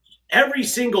 Every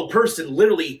single person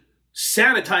literally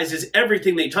sanitizes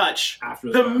everything they touch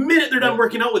After the minute they're done Yeah.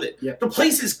 working out with it. Yep. The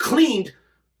place is cleaned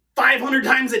 500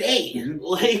 times a day. Mhm.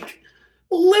 Like,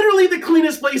 literally the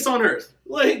cleanest place on earth.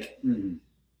 Like, Mhm.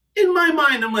 in my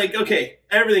mind, I'm like, okay,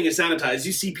 everything is sanitized.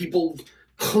 You see people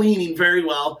cleaning very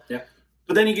well. Yeah.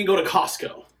 But then you can go to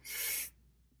Costco.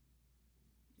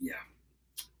 Yeah.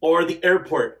 Or the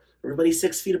airport. Everybody's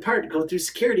 6 feet apart. Go through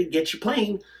security, get your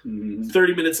plane. Mhm.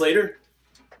 30 minutes later,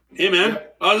 hey man,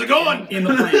 how's it going? In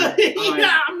the plane.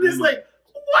 Yeah, I'm just like,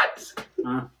 what?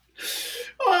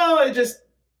 Oh, it just...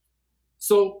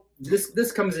 So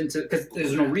this comes into, because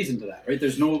there's no reason to that, right?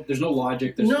 There's no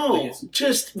logic. No,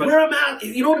 just but- wear a mask.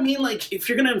 You know what I mean? Like, if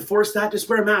you're going to enforce that, just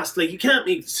wear a mask. Like, you can't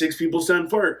make 6 people stand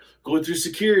for it, go through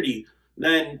security.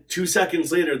 Then 2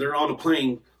 seconds later, they're on a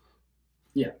plane.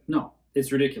 Yeah, no,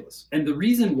 it's ridiculous. And the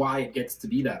reason why it gets to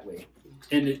be that way,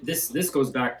 and this goes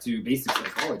back to basic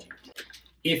psychology.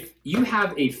 If you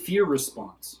have a fear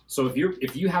response, so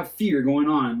if you have fear going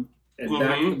on at the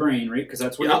back of the brain, right? Because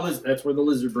that's where that's where the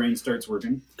lizard brain starts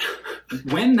working.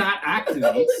 When that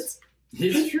activates,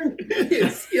 it's true. It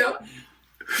is, yeah.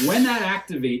 When that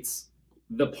activates,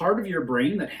 the part of your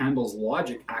brain that handles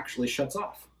logic actually shuts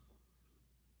off.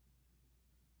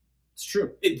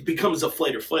 true. it becomes a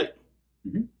flight or fight.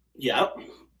 Mhm. Yeah.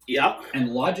 Yeah. And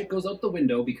logic goes out the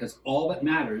window because all that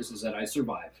matters is that I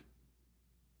survive.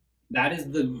 That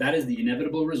is the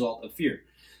inevitable result of fear.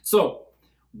 So,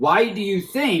 why do you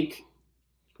think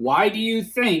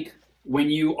when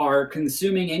you are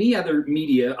consuming any other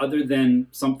media other than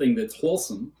something that's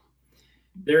wholesome,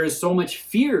 there is so much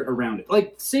fear around it?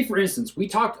 Like, say for instance,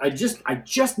 I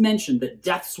just mentioned that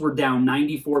deaths were down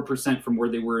 94% from where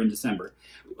they were in December.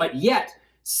 But yet,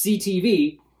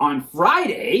 CTV on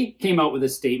Friday came out with a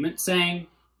statement saying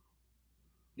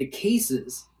the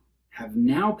cases have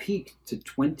now peaked to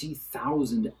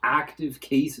 20,000 active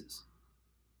cases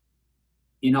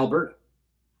in Alberta.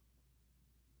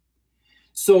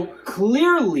 So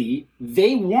clearly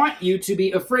they want you to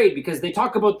be afraid because they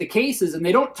talk about the cases and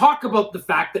they don't talk about the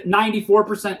fact that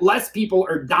 94% less people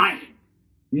are dying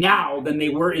now than they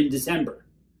were in December.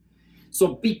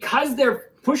 So because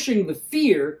they're pushing the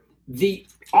fear, the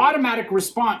automatic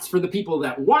response for the people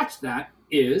that watch that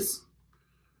is,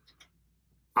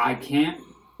 I can't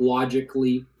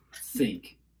logically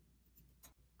think.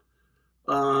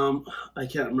 I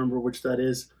can't remember which that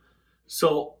is.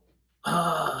 So,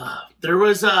 there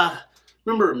was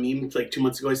remember a meme like 2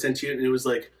 months ago I sent you, and it was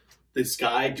like this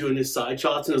guy doing his side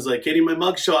shots, and it was like getting my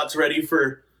mug shots ready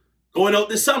for going out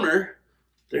this summer.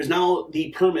 There's now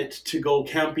the permit to go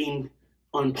camping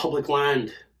on public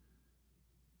land.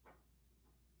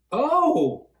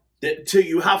 Oh,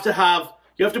 You have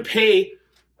to pay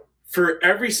for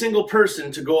every single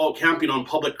person to go out camping on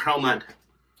public crown land.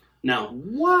 Now,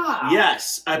 wow.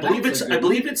 yes, I believe That's it's a good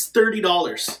one.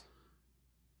 $30.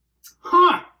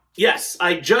 Huh. Yes,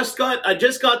 I just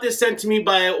got this sent to me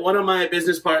by one of my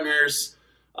business partners.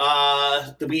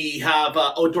 We have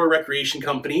an outdoor recreation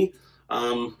company,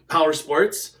 Power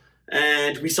Sports,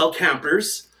 and we sell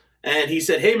campers. And he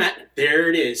said, "Hey, Matt, there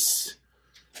it is.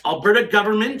 Alberta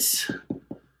government."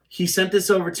 He sent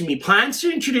this over to me. Plans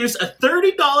to introduce a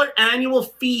 $30 annual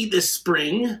fee this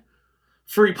spring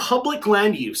for public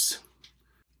land use.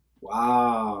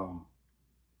 Wow.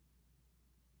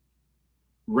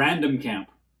 Random camp.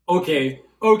 Okay,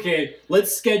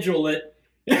 let's schedule it.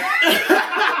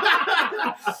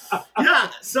 Yeah,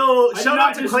 so I did shout not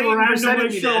out to just Clayton for sending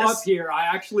randomly me show this. up here. I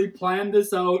actually planned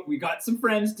this out. We got some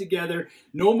friends together.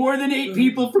 No more than 8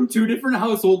 people from 2 different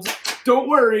households. Don't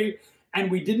worry. And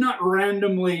we did not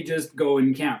randomly just go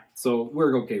and camp. So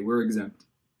we're okay. We're exempt.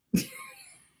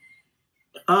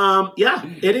 Yeah,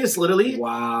 it is literally.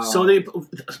 Wow. So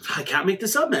I can't make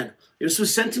this up, man. This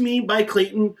was sent to me by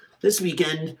Clayton this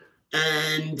weekend,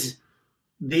 and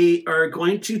they are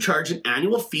going to charge an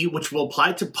annual fee, which will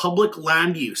apply to public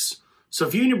land use. So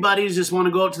if you and your buddies just want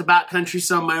to go out to the backcountry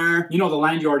somewhere, You know the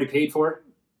land you already paid for?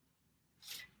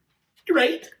 you're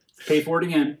right. Pay for it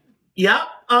again. Yeah.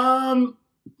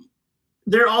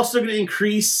 They're also going to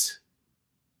increase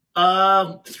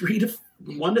 $1 to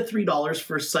 $3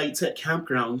 for sites at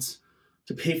campgrounds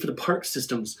to pay for the park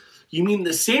systems. You mean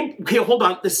the same? Okay, hold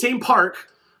on. The same park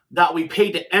that we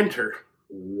paid to enter.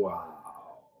 Wow.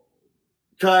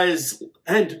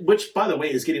 Which, by the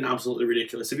way, is getting absolutely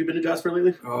ridiculous. Have you been to Jasper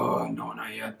lately? Oh, no,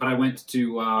 not yet. But I went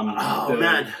to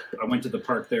Man. I went to the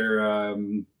park there,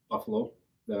 Buffalo.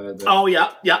 The Oh,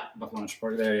 yeah. Buffalo National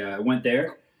Park there. Yeah, I went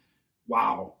there.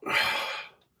 Wow.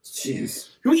 Jeez.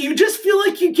 You just feel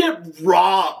like you get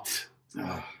robbed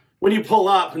Ah. when you pull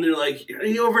up and they're like, "Are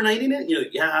you overnighting it?" And you're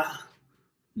like, "Yeah,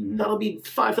 Mhm. that'll be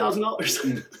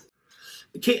 $5,000.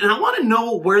 Okay, and I want to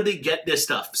know where they get this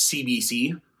stuff,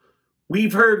 CBC.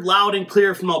 We've heard loud and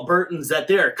clear from Albertans that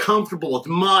they're comfortable with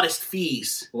modest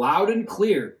fees. Loud and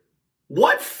clear.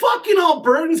 What fucking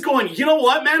Albertans going, "You know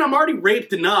what, man? I'm already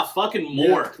raped enough. Fucking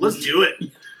more. Yeah. Let's do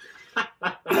it."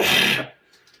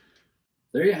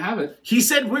 There you have it. He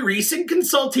said recent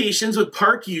consultations with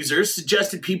park users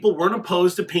suggested people weren't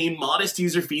opposed to paying modest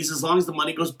user fees as long as the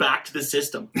money goes back to the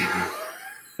system.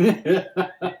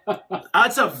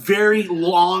 That's a very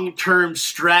long-term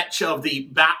stretch of the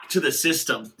back to the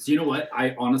system. So you know what?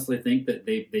 I honestly think that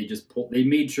they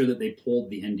made sure that they pulled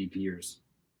the NDPers.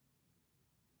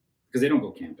 Because they don't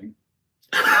go camping.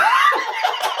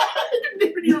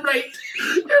 You're right.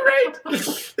 You're right.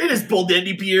 They just pulled the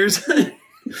NDPers.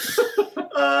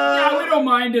 Yeah, we don't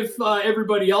mind if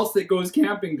everybody else that goes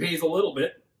camping pays a little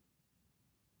bit.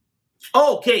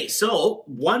 Okay, so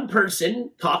one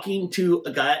person talking to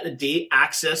a guy at a day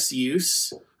access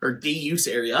use or day use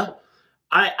area.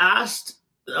 I asked,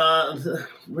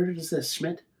 where is this,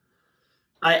 Schmidt?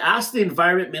 I asked the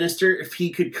environment minister if he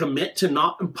could commit to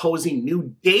not imposing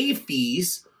new day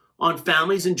fees on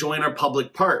families enjoying our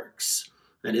public parks.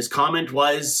 And his comment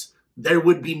was, there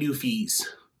would be new fees.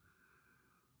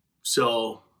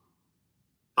 So,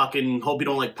 fucking hope you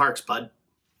don't like parks, bud.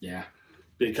 Yeah.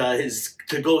 Because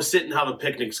to go sit and have a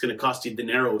picnic is going to cost you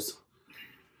dineros.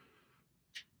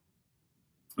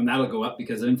 And that'll go up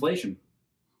because of inflation.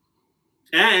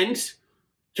 And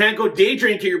can't go day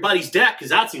drink at your buddy's deck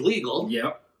because that's illegal.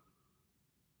 Yep.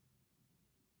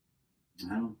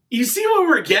 Wow. You see what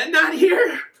we're getting at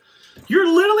here?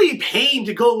 You're literally paying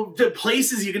to go to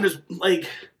places you can just, like...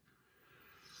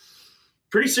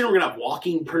 Pretty soon we're going to have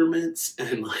walking permits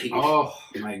and, like... Oh,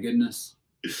 my goodness.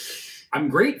 I am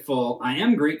grateful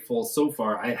so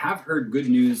far. I have heard good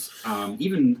news.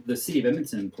 Even the City of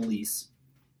Edmonton police,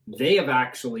 they have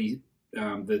actually...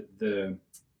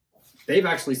 They've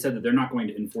actually said that they're not going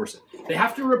to enforce it. They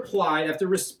have to reply, they have to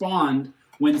respond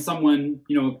when someone,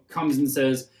 comes and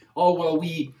says, "Oh, well,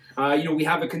 we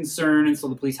have a concern," and so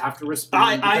the police have to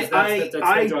respond. That's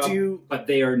their job. But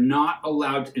they are not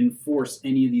allowed to enforce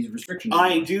any of these restrictions.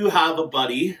 I do have a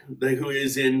buddy who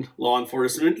is in law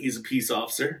enforcement. He's a peace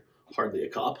officer, hardly a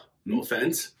cop. No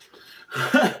offense.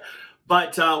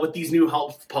 But with these new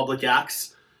health public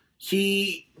acts,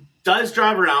 he does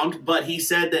drive around, but he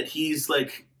said that he's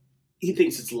like... He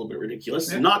thinks it's a little bit ridiculous.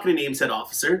 Yeah. I'm not going to name said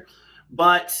officer,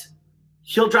 but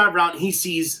he'll drive around and he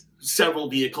sees several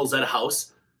vehicles at a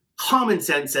house. Common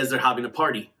sense says they're having a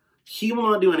party. He will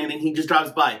not do anything. He just drives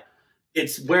by.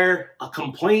 It's where a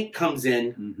complaint comes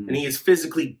in and he is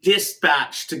physically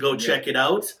dispatched to go check it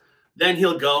out. Then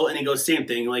he'll go and he goes, same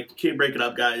thing. Like, okay, break it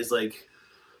up, guys. Like,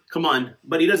 come on.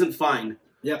 But he doesn't fine.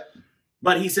 Yep.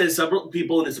 But he says several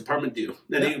people in his apartment do.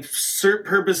 And they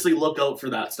purposely look out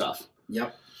for that stuff.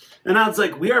 Yep. And I was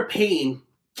like, we are paying...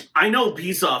 I know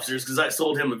peace officers because I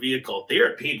sold him a vehicle. They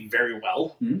are paid very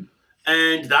well. Mm-hmm.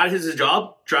 And that is his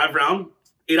job. Drive around,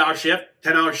 8-hour shift,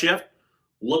 10-hour shift,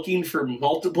 looking for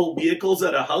multiple vehicles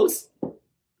at a house.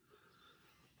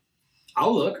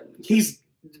 I'll look. He's...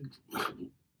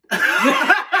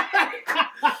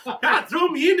 Yeah, throw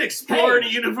me in, Explorer in a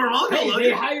uniform. I'll go look. They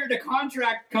hired a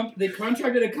they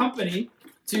contracted a company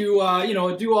to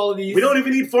do all of these. We don't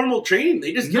even need formal training.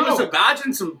 They just give us a badge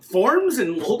and some forms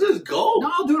and we'll just go. No,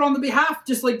 I'll do it on the behalf,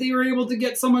 just like they were able to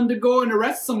get someone to go and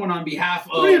arrest someone on behalf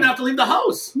of... We don't even have to leave the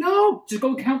house. No, just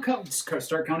go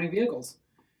start counting vehicles.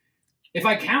 If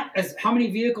I count as how many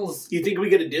vehicles... You think we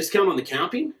get a discount on the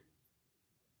camping?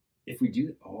 If we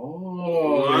do...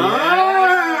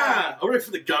 Yeah. I'll work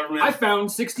for the government. I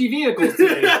found 60 vehicles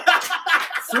today.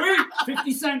 Sweet!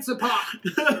 50 cents a pop.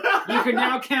 You can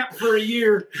now camp for a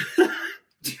year.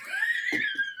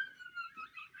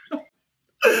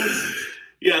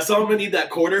 Yeah, so I'm going to need that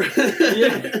quarter.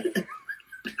 Yeah.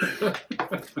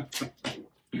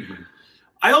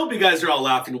 I hope you guys are all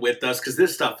laughing with us because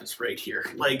this stuff is right here.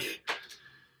 Like,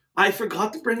 I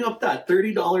forgot to bring up that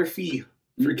 $30 fee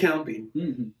for camping.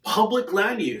 Mm-hmm. Public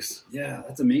land use. Yeah,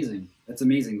 that's amazing. That's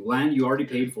amazing. Land you already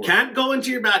paid for. Can't go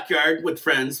into your backyard with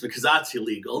friends because that's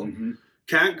illegal. Mm-hmm.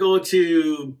 Can't go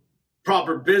to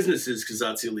proper businesses because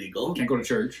that's illegal. Can't go to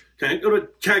church. Can't go to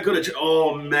church.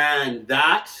 Oh man,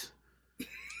 that.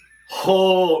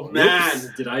 Oh man.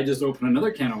 Whoops. Did I just open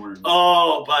another can of worms?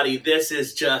 Oh buddy, this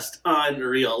is just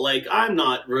unreal. Like, I'm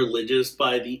not religious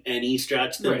by any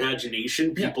stretch of the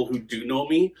imagination, people who do know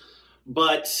me,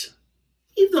 but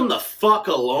leave them the fuck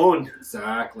alone.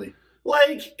 Exactly.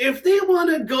 Like, if they want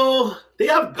to go, they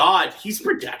have God. He's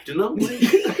protecting them. Like,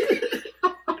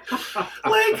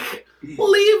 leave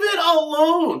it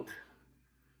alone.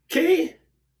 Okay?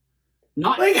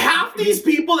 Not like, half these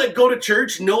people that go to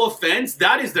church, no offense,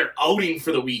 that is their outing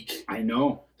for the week. I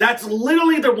know. That's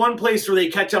literally their one place where they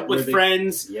catch up with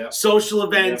friends, social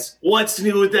events, what's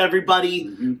new with everybody.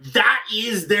 Mm-hmm. That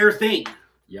is their thing.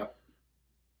 Yep.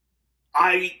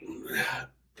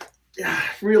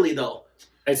 Really, though.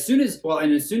 As soon as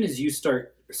you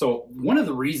start... So, one of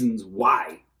the reasons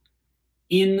why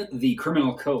in the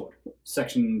criminal code,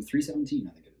 section 317,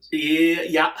 I think it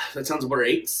is. Yeah, that sounds about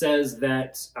right. Says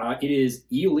that it is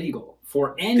illegal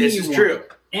for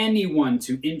anyone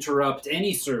to interrupt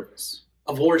any service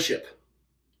of worship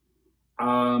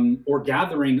or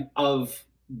gathering of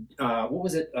what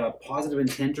was it? Positive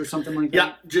intent or something like that.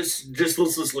 Yeah, just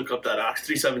let's look up that act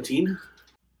 317.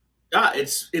 Yeah,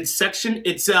 it's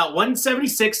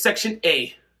 176 section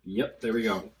A. Yep, there we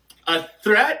go. A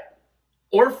threat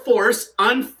or force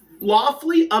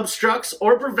unlawfully obstructs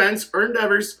or prevents or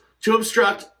endeavors to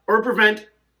obstruct or prevent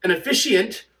an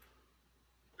officiant,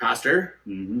 pastor,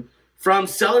 from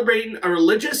celebrating a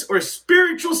religious or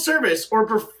spiritual service or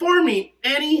performing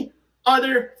any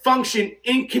other function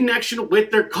in connection with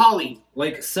their calling.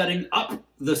 Like setting up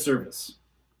the service.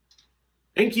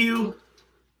 Thank you.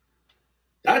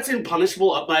 That's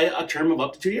punishable up by a term of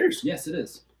up to 2 years. Yes, it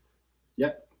is.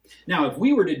 Yep. Now, if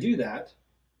we were to do that,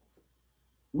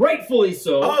 Rightfully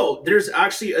so. Oh, there's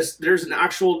an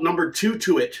actual number 2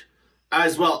 to it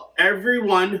as well.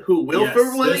 Everyone who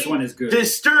willfully this one is good.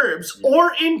 disturbs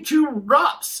or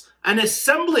interrupts an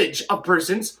assemblage of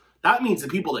persons, that means the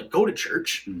people that go to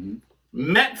church,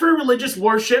 meant for religious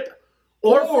worship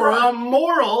or for a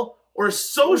moral or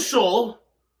social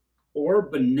or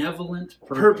benevolent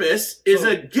purpose is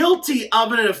a guilty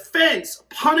of an offense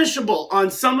punishable on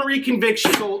summary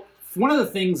conviction. So one of the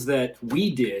things that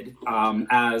we did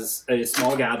as a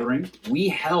small gathering, we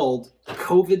held a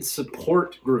COVID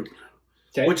support group,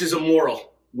 okay? Which is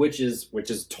immoral. Which is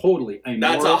totally a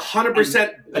That's moral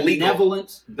 100% and illegal.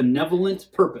 benevolent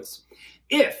purpose.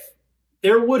 If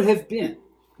there would have been,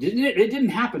 it didn't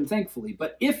happen thankfully,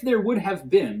 but if there would have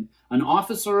been an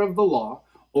officer of the law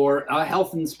or a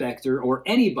health inspector or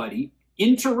anybody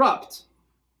interrupt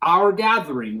our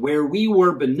gathering where we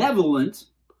were benevolent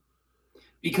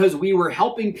because we were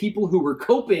helping people who were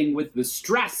coping with the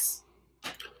stress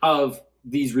of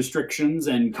these restrictions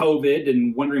and COVID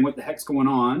and wondering what the heck's going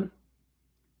on,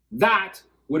 that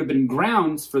would have been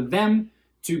grounds for them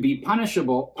to be punished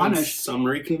On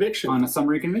summary conviction. on a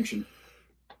summary conviction.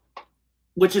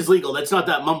 Which is legal. That's not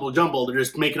that mumble jumble they're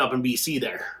just making up in BC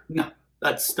there. No.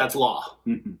 That's law.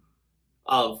 Mm-mm.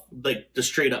 Of like the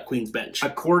straight up Queen's Bench.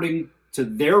 According to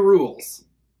their rules,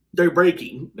 They're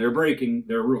breaking. they're breaking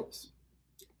their rules.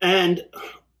 And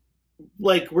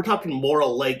like we're talking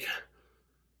moral, like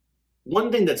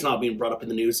one thing that's not being brought up in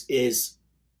the news is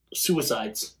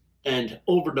suicides and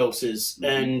overdoses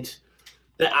and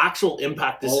the actual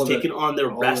impact this All is of it. taking on the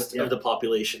All of rest it, yeah. of the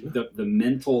population. The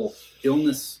mental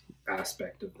illness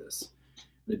aspect of this,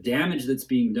 the damage that's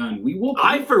being done, we will.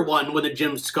 I, for one, when the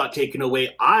gyms got taken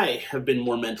away, I have been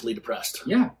more mentally depressed.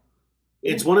 Yeah.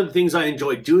 It's one of the things I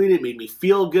enjoyed doing. It made me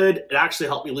feel good. It actually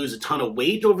helped me lose a ton of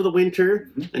weight over the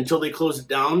winter until they closed it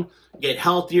down, get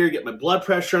healthier, get my blood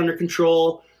pressure under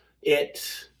control.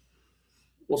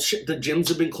 Well, shit, the gyms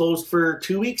have been closed for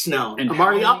 2 weeks now. And I'm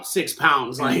already how- up 6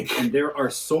 pounds. And there are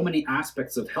so many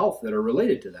aspects of health that are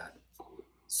related to that.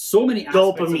 So many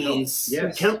aspects of dopamines,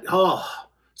 health. Yes.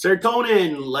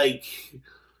 Serotonin, like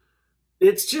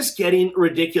it's just getting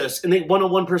ridiculous. And they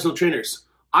one-on-one personal trainers.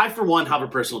 I, for one, have a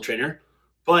personal trainer,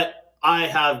 but I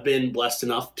have been blessed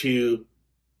enough to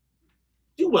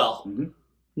do well. Mm-hmm.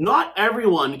 Not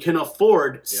everyone can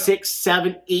afford $600,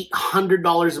 $700,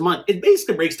 $800 a month. It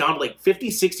basically breaks down to like $50,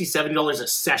 $60, $70 a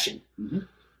session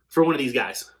for one of these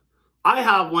guys. I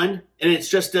have one, and it's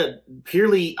just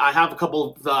purely, I have a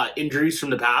couple of injuries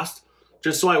from the past,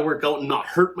 just so I work out and not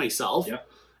hurt myself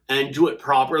and do it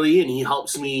properly. And he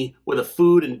helps me with a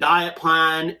food and diet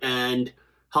plan and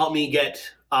help me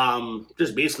get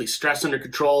just basically stress under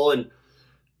control. And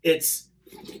it's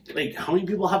like, how many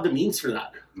people have the means for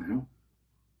that? I know.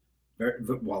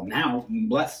 Well, now I'm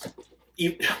blessed.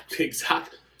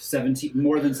 Exactly.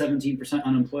 More than 17%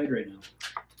 unemployed right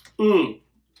now.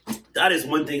 That is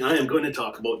one thing I am going to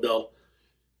talk about, though.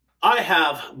 I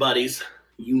have buddies,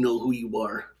 you know who you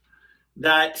are,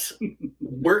 that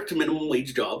worked minimum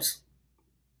wage jobs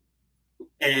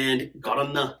and got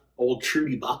on the old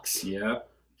Trudy bucks. Yeah.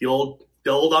 The old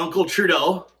Uncle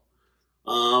Trudeau.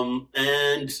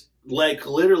 And like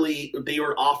literally they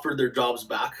were offered their jobs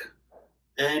back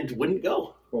and wouldn't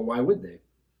go. Well, why would they?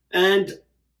 And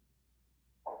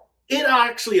it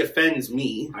actually offends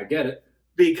me I get it.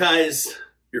 because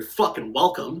you're fucking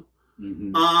welcome.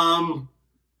 Mm-hmm.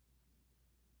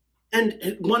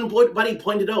 And one buddy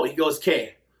pointed out, he goes,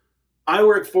 okay, I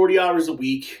work 40 hours a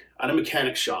week at a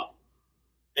mechanic shop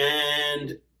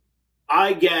and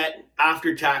I get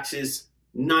after taxes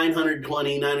 $920,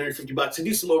 $950. I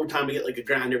do some overtime to get like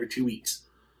 $1,000 every 2 weeks.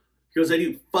 He goes, I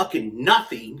do fucking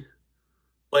nothing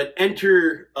but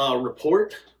enter a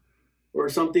report or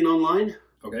something online.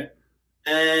 Okay.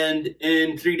 And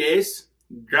in 3 days,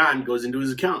 $1,000 goes into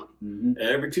his account. Mm-hmm.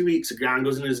 Every 2 weeks, $1,000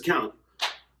 goes into his account.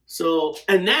 So,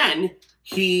 and then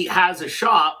he has a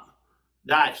shop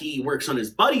that he works on his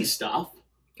buddy's stuff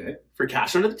for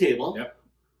cash under the table,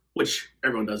 which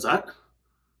everyone does that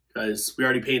because we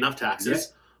already pay enough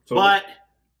taxes. Totally. But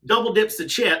double dips the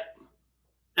chip,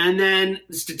 and then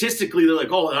statistically they're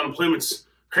like, oh, the unemployment's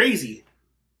crazy.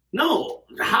 No,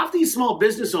 half these small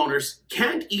business owners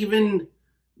can't even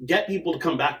get people to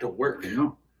come back to work. I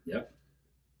know. Yep.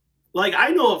 Like, I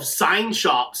know of sign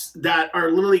shops that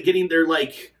are literally getting their,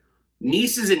 like,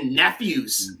 nieces and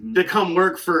nephews to come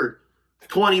work for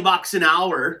 $20 an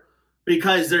hour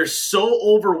because they're so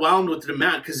overwhelmed with the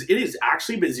demand because it is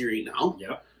actually busy right now.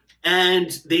 Yep.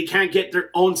 And they can't get their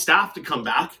own staff to come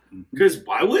back because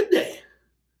why would they?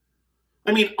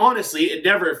 I mean, honestly, it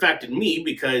never affected me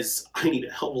because I need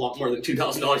a hell of a lot more than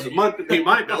 $2,000 a month to pay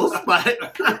my bills.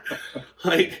 But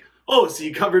like, oh, so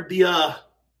you covered the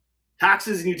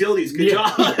taxes and utilities. Good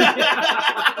job.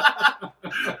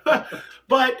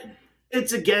 But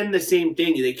it's again the same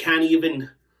thing. They can't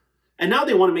even, and now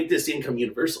they want to make this income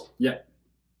universal. Yeah.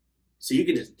 So you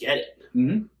can just get it.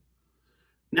 Mm-hmm.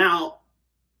 Now,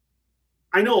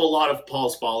 I know a lot of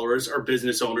Paul's followers are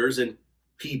business owners and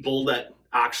people that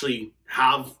actually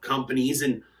have companies,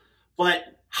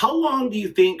 but how long do you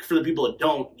think, for the people that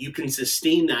don't, you can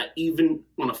sustain that even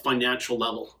on a financial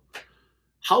level?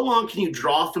 How long can you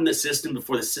draw from the system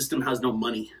before the system has no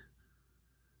money?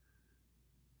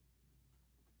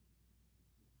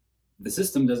 The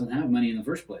system doesn't have money in the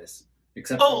first place,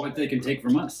 except for what they can take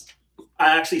from us.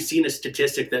 I actually seen a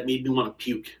statistic that made me want to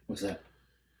puke. What's that?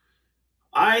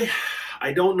 I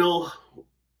don't know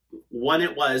when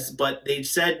it was, but they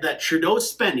said that Trudeau's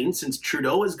spending, since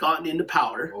Trudeau has gotten into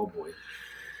power, Oh boy.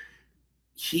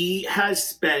 he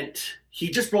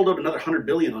just rolled out another $100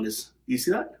 billion on his, you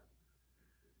see that?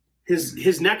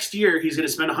 His next year, he's going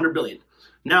to spend $100 billion.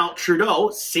 Now, Trudeau,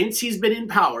 since he's been in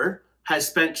power, has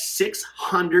spent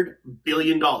 $600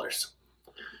 billion.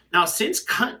 Now, since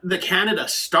the Canada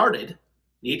started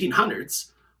in the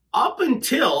 1800s, up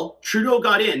until Trudeau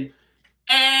got in,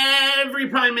 every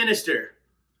prime minister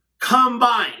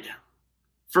combined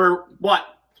for what,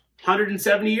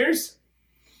 170 years?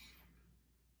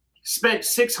 Spent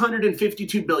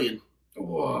 $652 billion.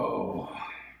 Whoa.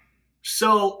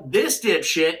 So this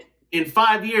dipshit in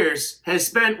 5 years has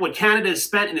spent what Canada has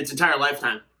spent in its entire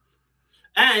lifetime.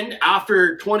 And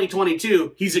after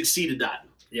 2022, he's exceeded that.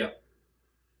 Yeah.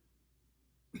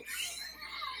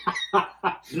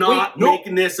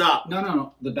 Making this up.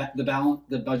 No.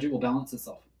 The budget will balance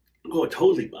itself. Oh,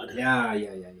 totally, bud. Yeah.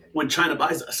 When China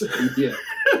buys us. Yeah.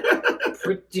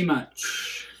 Pretty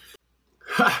much.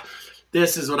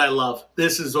 This is what I love.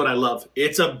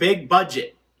 It's a big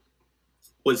budget.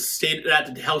 Was stated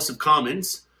at the House of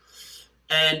Commons.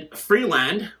 And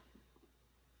Freeland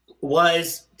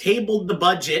was tabled the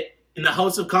budget in the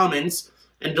House of Commons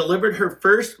and delivered her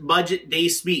first budget day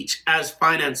speech as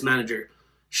finance manager.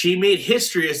 She made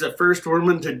history as the first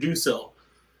woman to do so.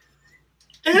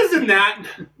 Isn't that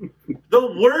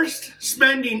the worst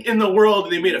spending in the world?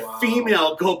 And they made a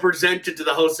female go present it to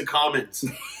the House of Commons.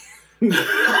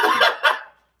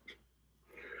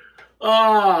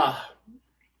 Wow.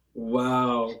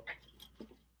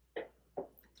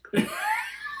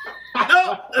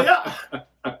 Yeah.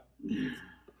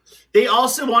 They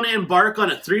also want to embark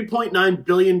on a $3.9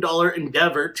 billion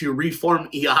endeavor to reform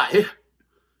EI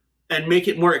and make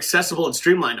it more accessible and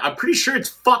streamlined. I'm pretty sure it's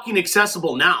fucking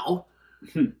accessible now.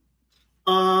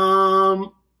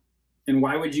 And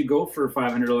why would you go for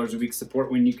 $500 a week support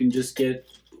when you can just get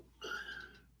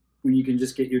your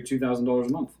 $2,000 a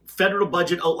month? Federal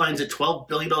budget outlines a $12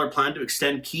 billion plan to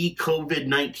extend key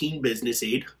COVID-19 business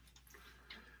aid.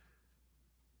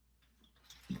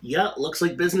 Yeah, looks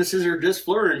like businesses are just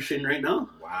flourishing right now.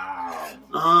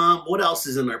 Wow. What else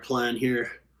is in our plan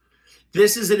here?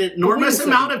 This is an enormous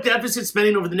amount of deficit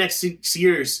spending over the next 6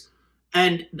 years.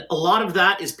 And a lot of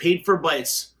that is paid for by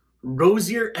its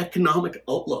rosier economic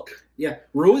outlook. Yeah,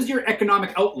 rosier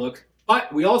economic outlook,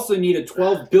 but we also need a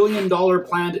 $12 billion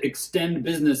plan to extend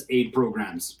business aid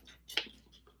programs.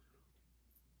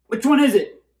 Which one is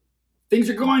it? Things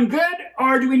are going good,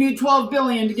 or do we need $12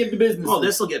 billion to give to business? Oh,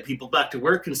 this will get people back to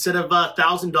work. Instead of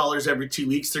 $1,000 every 2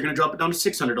 weeks, they're going to drop it down to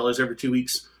 $600 every 2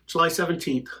 weeks. July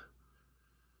 17th.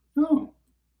 Oh,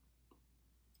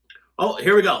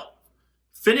 here we go.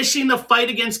 Finishing the fight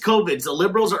against COVID, the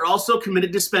Liberals are also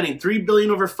committed to spending $3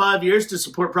 billion over 5 years to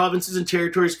support provinces and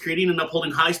territories creating and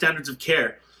upholding high standards of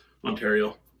care.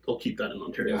 Ontario. They'll keep that in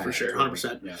Ontario for sure,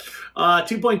 100%. Yeah.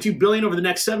 $2.2 billion over the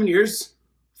next 7 years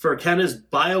for Canada's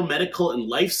biomedical and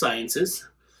life sciences.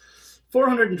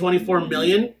 $424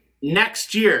 million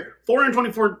next year.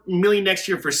 $424 million next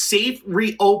year for safe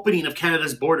reopening of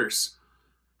Canada's borders.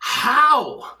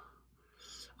 How?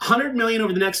 $100 million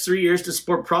over the next 3 years to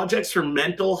support projects for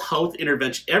mental health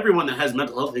intervention. Everyone that has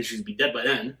mental health issues would be dead by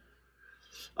then.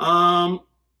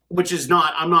 Which is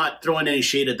not, I'm not throwing any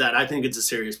shade at that. I think it's a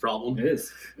serious problem. It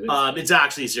is. It's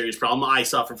actually a serious problem. I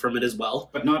suffer from it as well.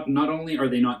 But not only are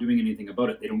they not doing anything about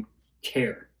it, they don't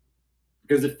care.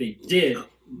 Because if they did,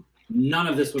 none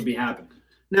of this would be happening.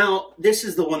 Now, this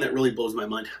is the one that really blows my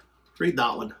mind. Read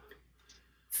that one.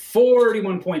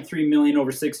 $41.3 million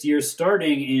over 6 years,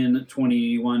 starting in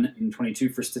 21 and 22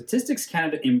 for Statistics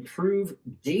Canada, improve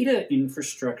data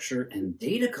infrastructure and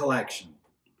data collection.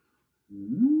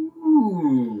 Ooh.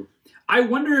 Ooh. I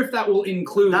wonder if that will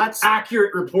include That's-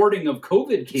 accurate reporting of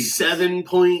COVID cases.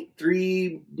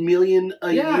 7.3 million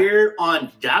a Yeah. year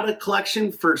on data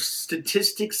collection for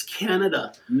Statistics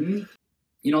Canada. Mhm.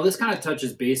 You know, this kind of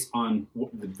touches base on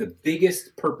the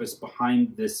biggest purpose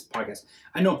behind this podcast.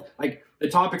 I know, like, the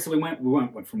topics that we went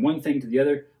from one thing to the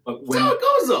other, but That's how it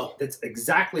goes, though. that's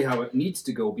exactly how it needs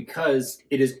to go, because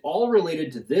it is all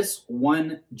related to this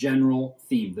one general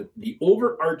theme, the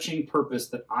overarching purpose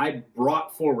that I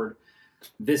brought forward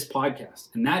this podcast,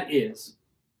 and that is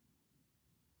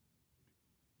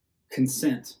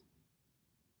consent.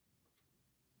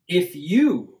 If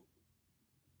you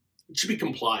It should be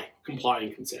comply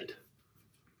and consent.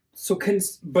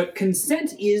 but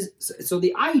consent is, so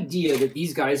the idea that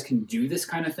these guys can do this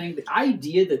kind of thing, the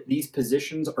idea that these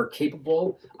positions are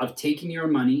capable of taking your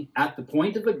money at the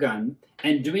point of a gun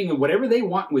and doing whatever they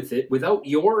want with it without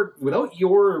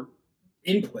your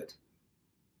input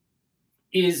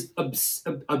is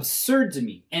absurd to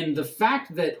me. And the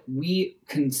fact that we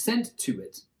consent to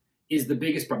it is the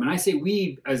biggest problem. And I say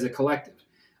we as a collective.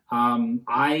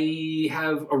 I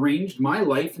have arranged my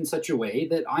life in such a way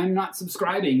that I'm not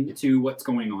subscribing to what's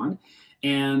going on,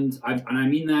 and I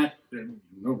mean that.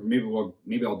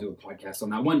 Maybe I'll do a podcast on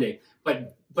that one day.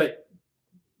 But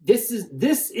this is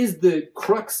the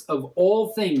crux of all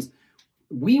things.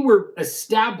 We were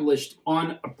established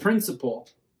on a principle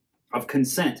of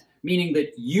consent, meaning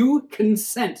that you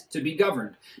consent to be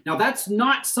governed. Now, that's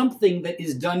not something that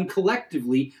is done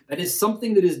collectively. That is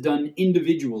something that is done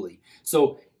individually.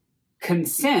 So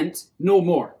consent no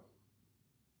more.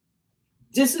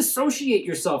 Disassociate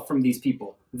yourself from these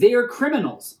people. They are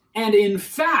criminals. And in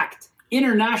fact,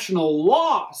 international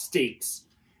law states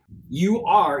you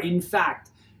are, in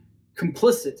fact,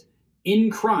 complicit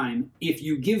in crime if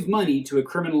you give money to a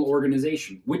criminal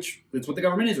organization, which that's what the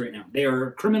government is right now. They are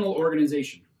a criminal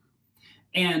organization.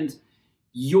 And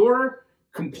your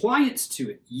compliance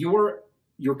to it, your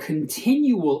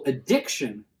continual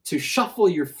addiction to shuffle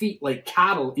your feet like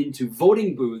cattle into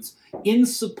voting booths in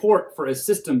support for a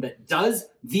system that does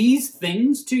these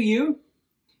things to you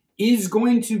is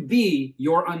going to be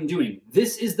your undoing.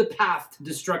 This is the path to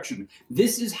destruction.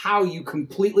 This is how you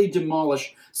completely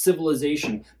demolish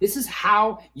civilization. This is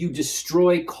how you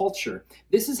destroy culture.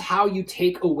 This is how you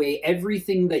take away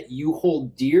everything that you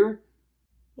hold dear.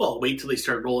 Well, wait till they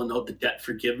start rolling out the debt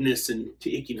forgiveness and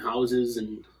taking houses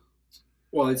and...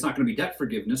 Well, it's not going to be debt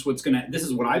forgiveness. This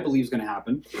is what I believe is going to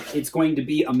happen. It's going to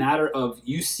be a matter of,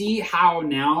 you see how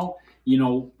now,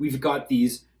 we've got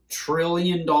these $1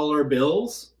 trillion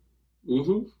bills,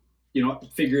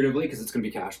 figuratively, because it's going to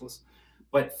be cashless.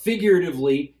 But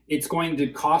figuratively, it's going to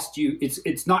cost you,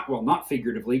 not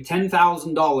figuratively,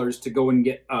 $10,000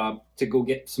 to go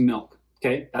get some milk.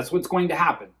 Okay? That's what's going to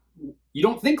happen. You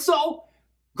don't think so?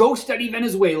 Go study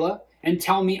Venezuela and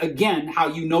tell me again how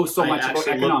you know so much about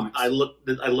economics. I looked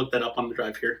that up on the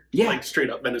drive here. Yeah. Like straight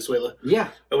up Venezuela. Yeah.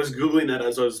 I was Googling that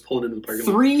as I was pulling into the parking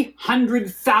lot.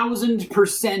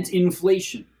 300,000%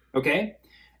 inflation. Okay?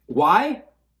 Why?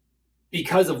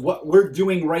 Because of what we're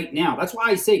doing right now. That's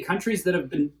why I say countries that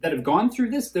have gone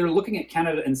through this, they're looking at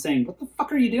Canada and saying, what the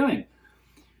fuck are you doing?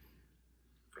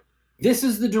 This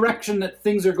is the direction that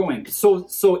things are going. So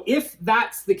if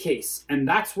that's the case, and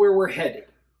that's where we're headed,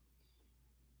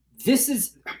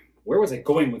 where was I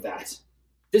going with that?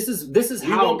 This is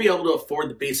you how... won't be able to afford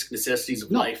the basic necessities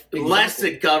of life unless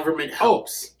the government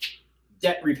helps.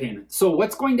 Debt repayment. So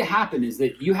what's going to happen is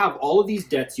that you have all of these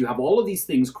debts, you have all of these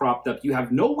things cropped up, you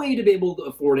have no way to be able to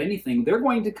afford anything. They're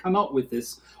going to come out with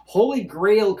this holy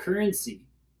grail currency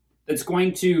that's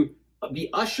going to be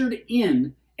ushered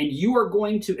in, and you are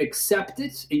going to accept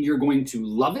it and you're going to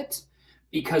love it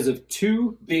because of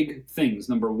two big things.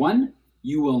 Number one,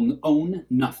 you will own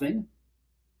nothing,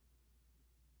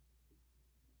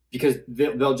 because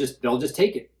they'll just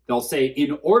take it. They'll say,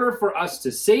 in order for us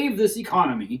to save this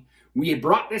economy, we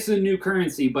brought this a new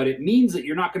currency, but it means that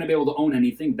you're not going to be able to own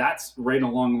anything. That's right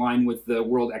along line with the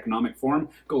World Economic Forum,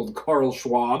 called Carl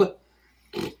Schwab.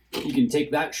 You can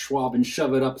take that Schwab and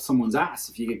shove it up someone's ass,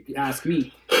 if you ask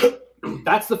me.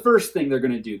 That's the first thing they're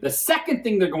going to do. The second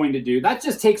thing they're going to do, that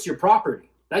just takes your property.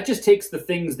 That just takes the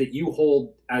things that you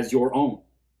hold as your own,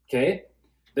 okay?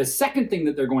 The second thing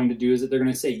that they're going to do is that they're going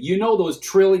to say, those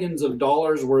trillions of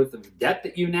dollars worth of debt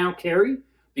that you now carry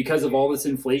because of all this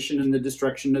inflation and the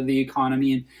destruction of the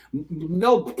economy, and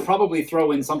they'll probably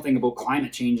throw in something about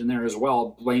climate change in there as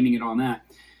well, blaming it on that.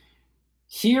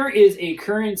 Here is a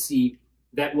currency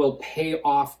that will pay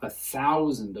off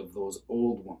 1,000 of those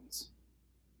old ones.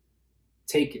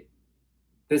 Take it.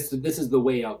 This is the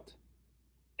way out.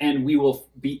 And we will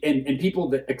be, and people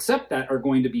that accept that are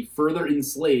going to be further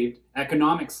enslaved,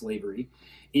 economic slavery,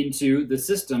 into the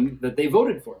system that they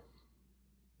voted for.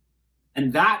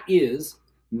 And that is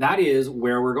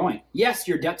where we're going. Yes,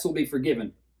 your debts will be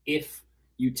forgiven if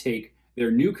you take their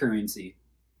new currency,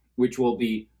 which will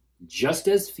be just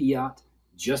as fiat,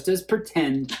 just as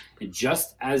pretend, and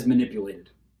just as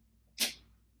manipulated.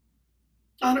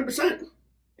 100%.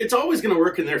 It's always going to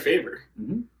work in their favor.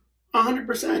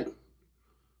 100%.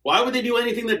 Why would they do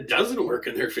anything that doesn't work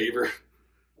in their favor?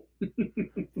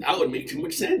 That would make too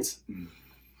much sense.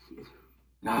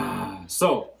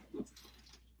 So,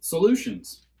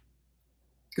 solutions.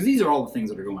 Because these are all the things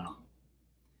that are going on.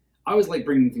 I always like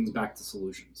bringing things back to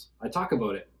solutions. I talk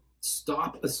about it.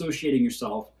 Stop associating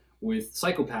yourself with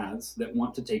psychopaths that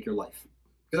want to take your life.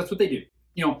 Because that's what they do.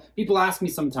 You know, people ask me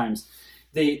sometimes,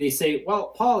 they say,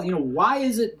 well, Paul, you know, why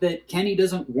is it that Kenny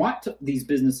doesn't want these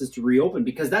businesses to reopen?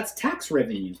 Because that's tax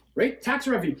revenue, right? Tax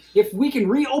revenue. If we can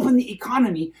reopen the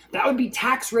economy, that would be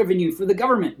tax revenue for the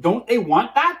government. Don't they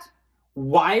want that?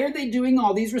 Why are they doing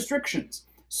all these restrictions?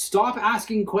 Stop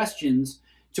asking questions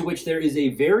to which there is a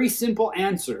very simple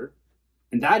answer,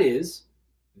 and that is,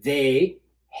 they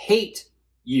hate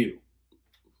you.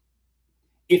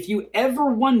 If you ever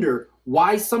wonder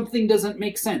why something doesn't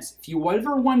make sense, if you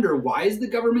ever wonder why is the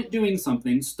government doing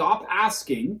something, stop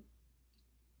asking.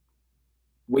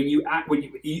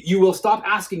 You will stop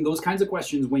asking those kinds of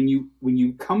questions when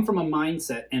you come from a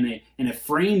mindset and a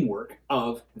framework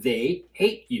of they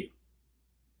hate you.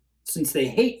 Since they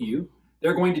hate you,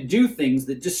 they're going to do things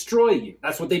that destroy you.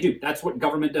 That's what they do. That's what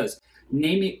government does.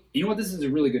 Name me. You know what? This is a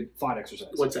really good thought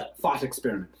exercise. What's that? Thought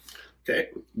experiment. Okay.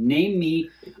 Name me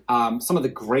some of the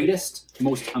greatest,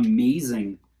 most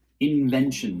amazing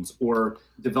inventions or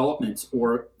developments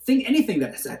or anything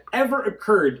that has ever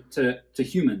occurred to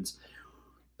humans.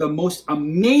 The most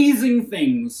amazing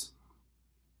things.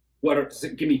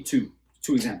 Give me two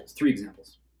examples, three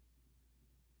examples.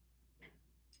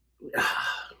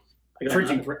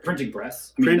 Printing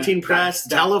press. Printing press,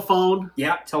 telephone.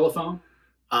 Yeah, telephone.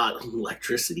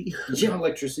 Electricity. Yeah,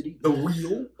 electricity. The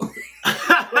wheel.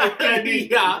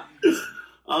 Yeah.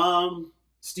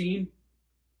 Steam,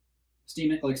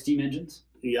 like steam engines.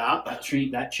 Yeah.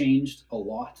 That changed a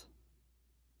lot.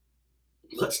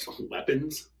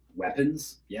 Weapons.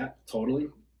 Weapons. Yeah, totally.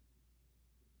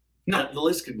 No, the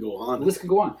list could go on. The list could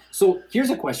go on. So here's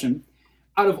a question.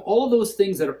 Out of all of those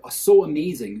things that are so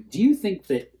amazing, do you think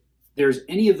that there's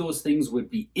any of those things would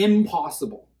be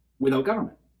impossible without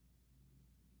government?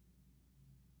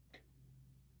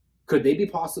 Could they be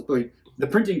possible? Like the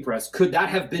printing press, could that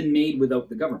have been made without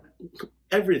the government?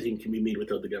 Everything can be made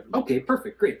without the government. Okay,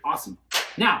 perfect, great, awesome.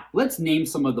 Now, let's name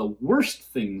some of the worst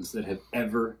things that have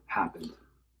ever happened.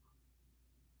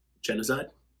 Genocide.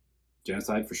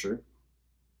 Genocide, for sure.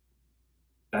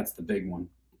 That's the big one.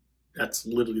 That's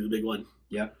literally the big one.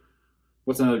 Yeah.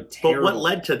 What's another terrible... But what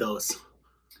led to those?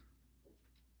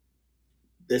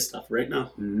 This stuff right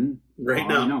now. Mm-hmm. Right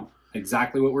now. I know.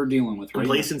 Exactly what we're dealing with right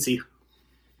Complacency. now.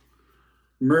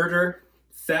 Murder,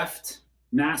 theft,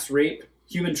 mass rape,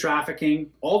 human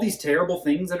trafficking, all these terrible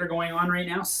things that are going on right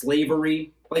now.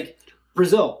 Slavery. Like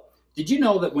Brazil. Did you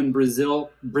know that when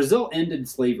Brazil ended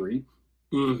slavery,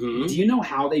 Mm-hmm. do you know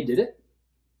how they did it?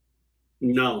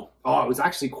 No. Oh, it was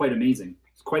actually quite amazing.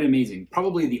 It's quite amazing.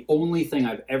 Probably the only thing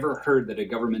I've ever heard that a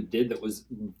government did that was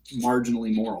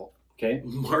marginally moral. Okay?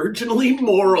 Marginally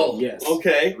moral. Yes.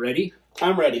 Okay. Ready?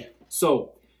 I'm ready.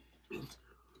 So,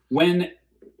 when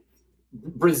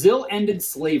Brazil ended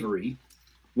slavery,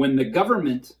 when the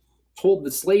government told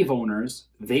the slave owners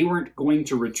they weren't going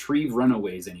to retrieve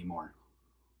runaways anymore.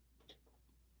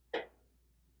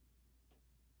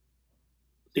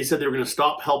 They said they were going to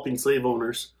stop helping slave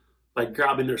owners by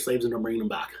grabbing their slaves and bringing them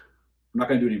back. I'm not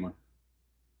going to do it anymore.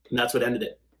 And that's what ended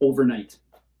it. Overnight.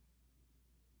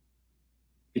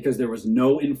 Because there was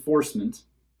no enforcement.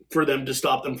 For them to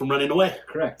stop them from running away.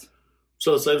 Correct.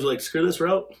 So the slaves were like, screw this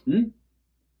route.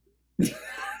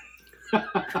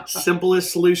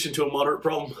 Simplest solution to a moderate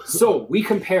problem. So we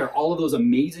compare all of those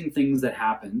amazing things that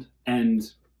happened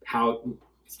and how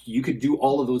you could do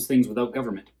all of those things without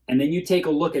government. And then you take a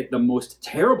look at the most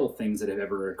terrible things that have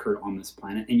ever occurred on this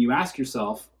planet and you ask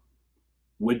yourself,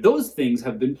 would those things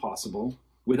have been possible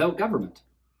without government?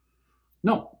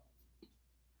 No.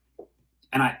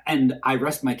 And I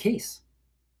rest my case.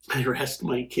 I rest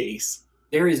my case.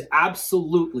 There is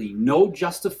absolutely no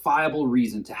justifiable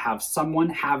reason to have someone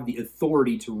have the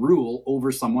authority to rule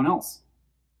over someone else.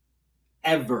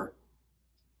 Ever.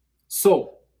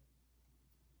 So,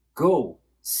 go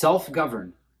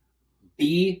self-govern.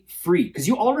 Be free. Because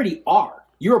you already are.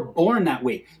 You're born that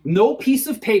way. No piece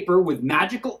of paper with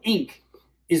magical ink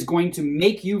is going to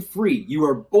make you free. You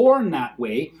are born that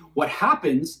way. What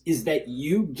happens is that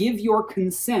you give your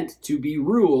consent to be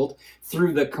ruled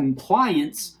through the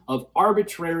compliance of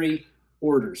arbitrary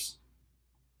orders.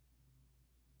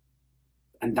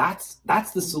 And that's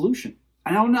the solution.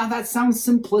 I know now that sounds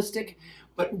simplistic,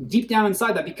 but deep down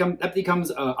inside that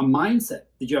becomes a mindset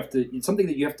that you have to, it's something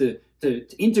that you have to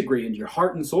integrate into your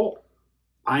heart and soul.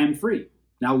 I am free.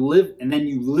 Now live, and then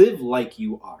you live like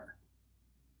you are.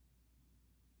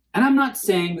 And I'm not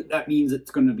saying that that means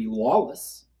it's going to be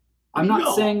lawless. I'm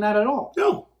not saying that at all.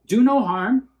 No. Do no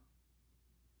harm.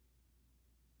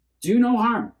 Do no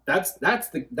harm. That's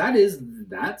the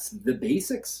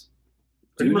basics.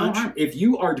 Pretty Do no much. harm. If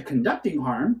you are conducting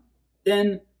harm,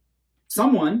 then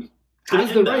someone Can has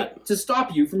the end right that. to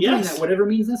stop you from doing Yes. that, whatever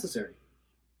means necessary.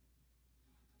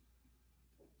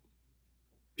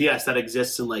 Yes, that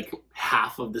exists in like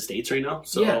half of the states right now.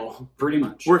 So Yeah, pretty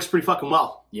much. works pretty fucking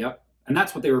well. Yep. And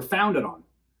that's what they were founded on.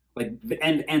 Like,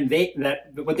 and they,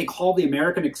 that what they call the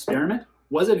American experiment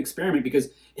was an experiment because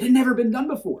it had never been done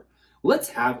before. Let's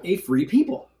have a free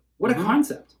people. What a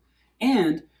concept.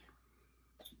 And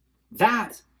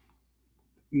that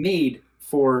made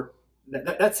for,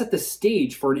 that set the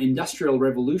stage for an industrial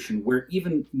revolution where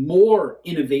even more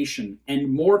innovation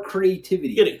and more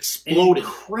creativity, It exploded.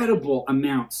 incredible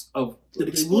amounts of It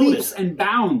exploded. leaps and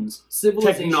bounds,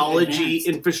 civilization Technology, advanced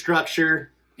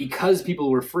infrastructure. because people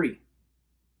were free.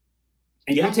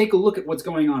 And Yeah. you take a look at what's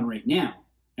going on right now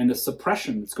and the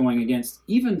suppression that's going against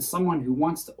even someone who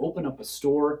wants to open up a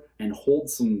store and hold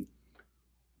some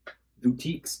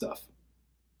boutique stuff.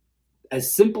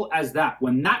 As simple as that,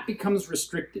 when that becomes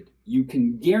restricted, you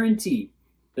can guarantee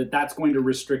that that's going to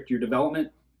restrict your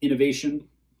development, innovation,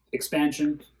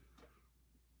 expansion,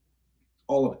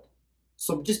 all of it.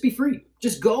 So just be free.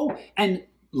 Just go and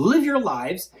live your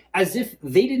lives as if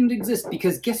they didn't exist.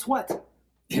 Because guess what?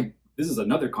 This is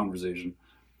another conversation.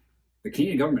 The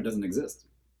Canadian government doesn't exist.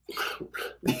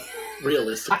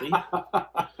 Realistically.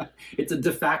 It's a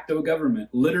de facto government,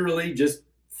 literally just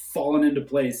fallen into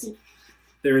place.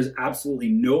 There is absolutely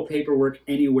no paperwork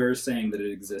anywhere saying that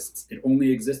it exists. It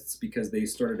only exists because they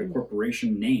started a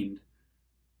corporation named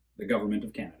the Government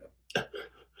of Canada.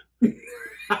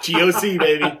 GOC,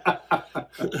 baby.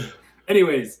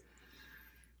 Anyways,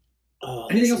 Oh,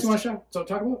 anything this else you is- want to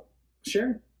talk about?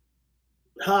 Share?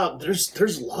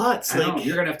 There's lots. I know, Like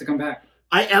you're going to have to come back.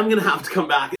 I am gonna have to come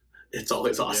back. It's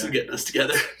always awesome Yeah. getting us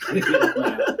together.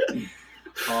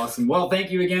 Awesome. Well,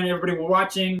 thank you again, everybody, for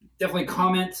watching. Definitely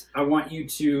comment. I want you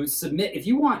to submit. If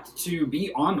you want to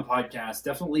be on the podcast,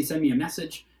 definitely send me a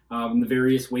message in the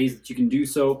various ways that you can do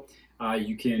so.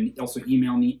 You can also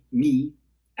email me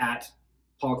at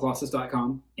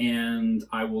paulcolossus.com, and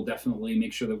I will definitely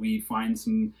make sure that we find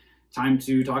some time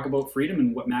to talk about freedom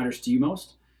and what matters to you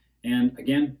most. And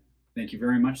again, thank you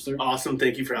very much, sir. Awesome.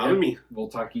 Thank you for having me. We'll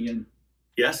talk again.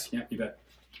 Yes. Yeah, you bet.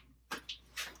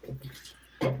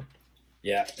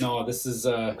 Yeah, no, this is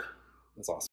that's awesome.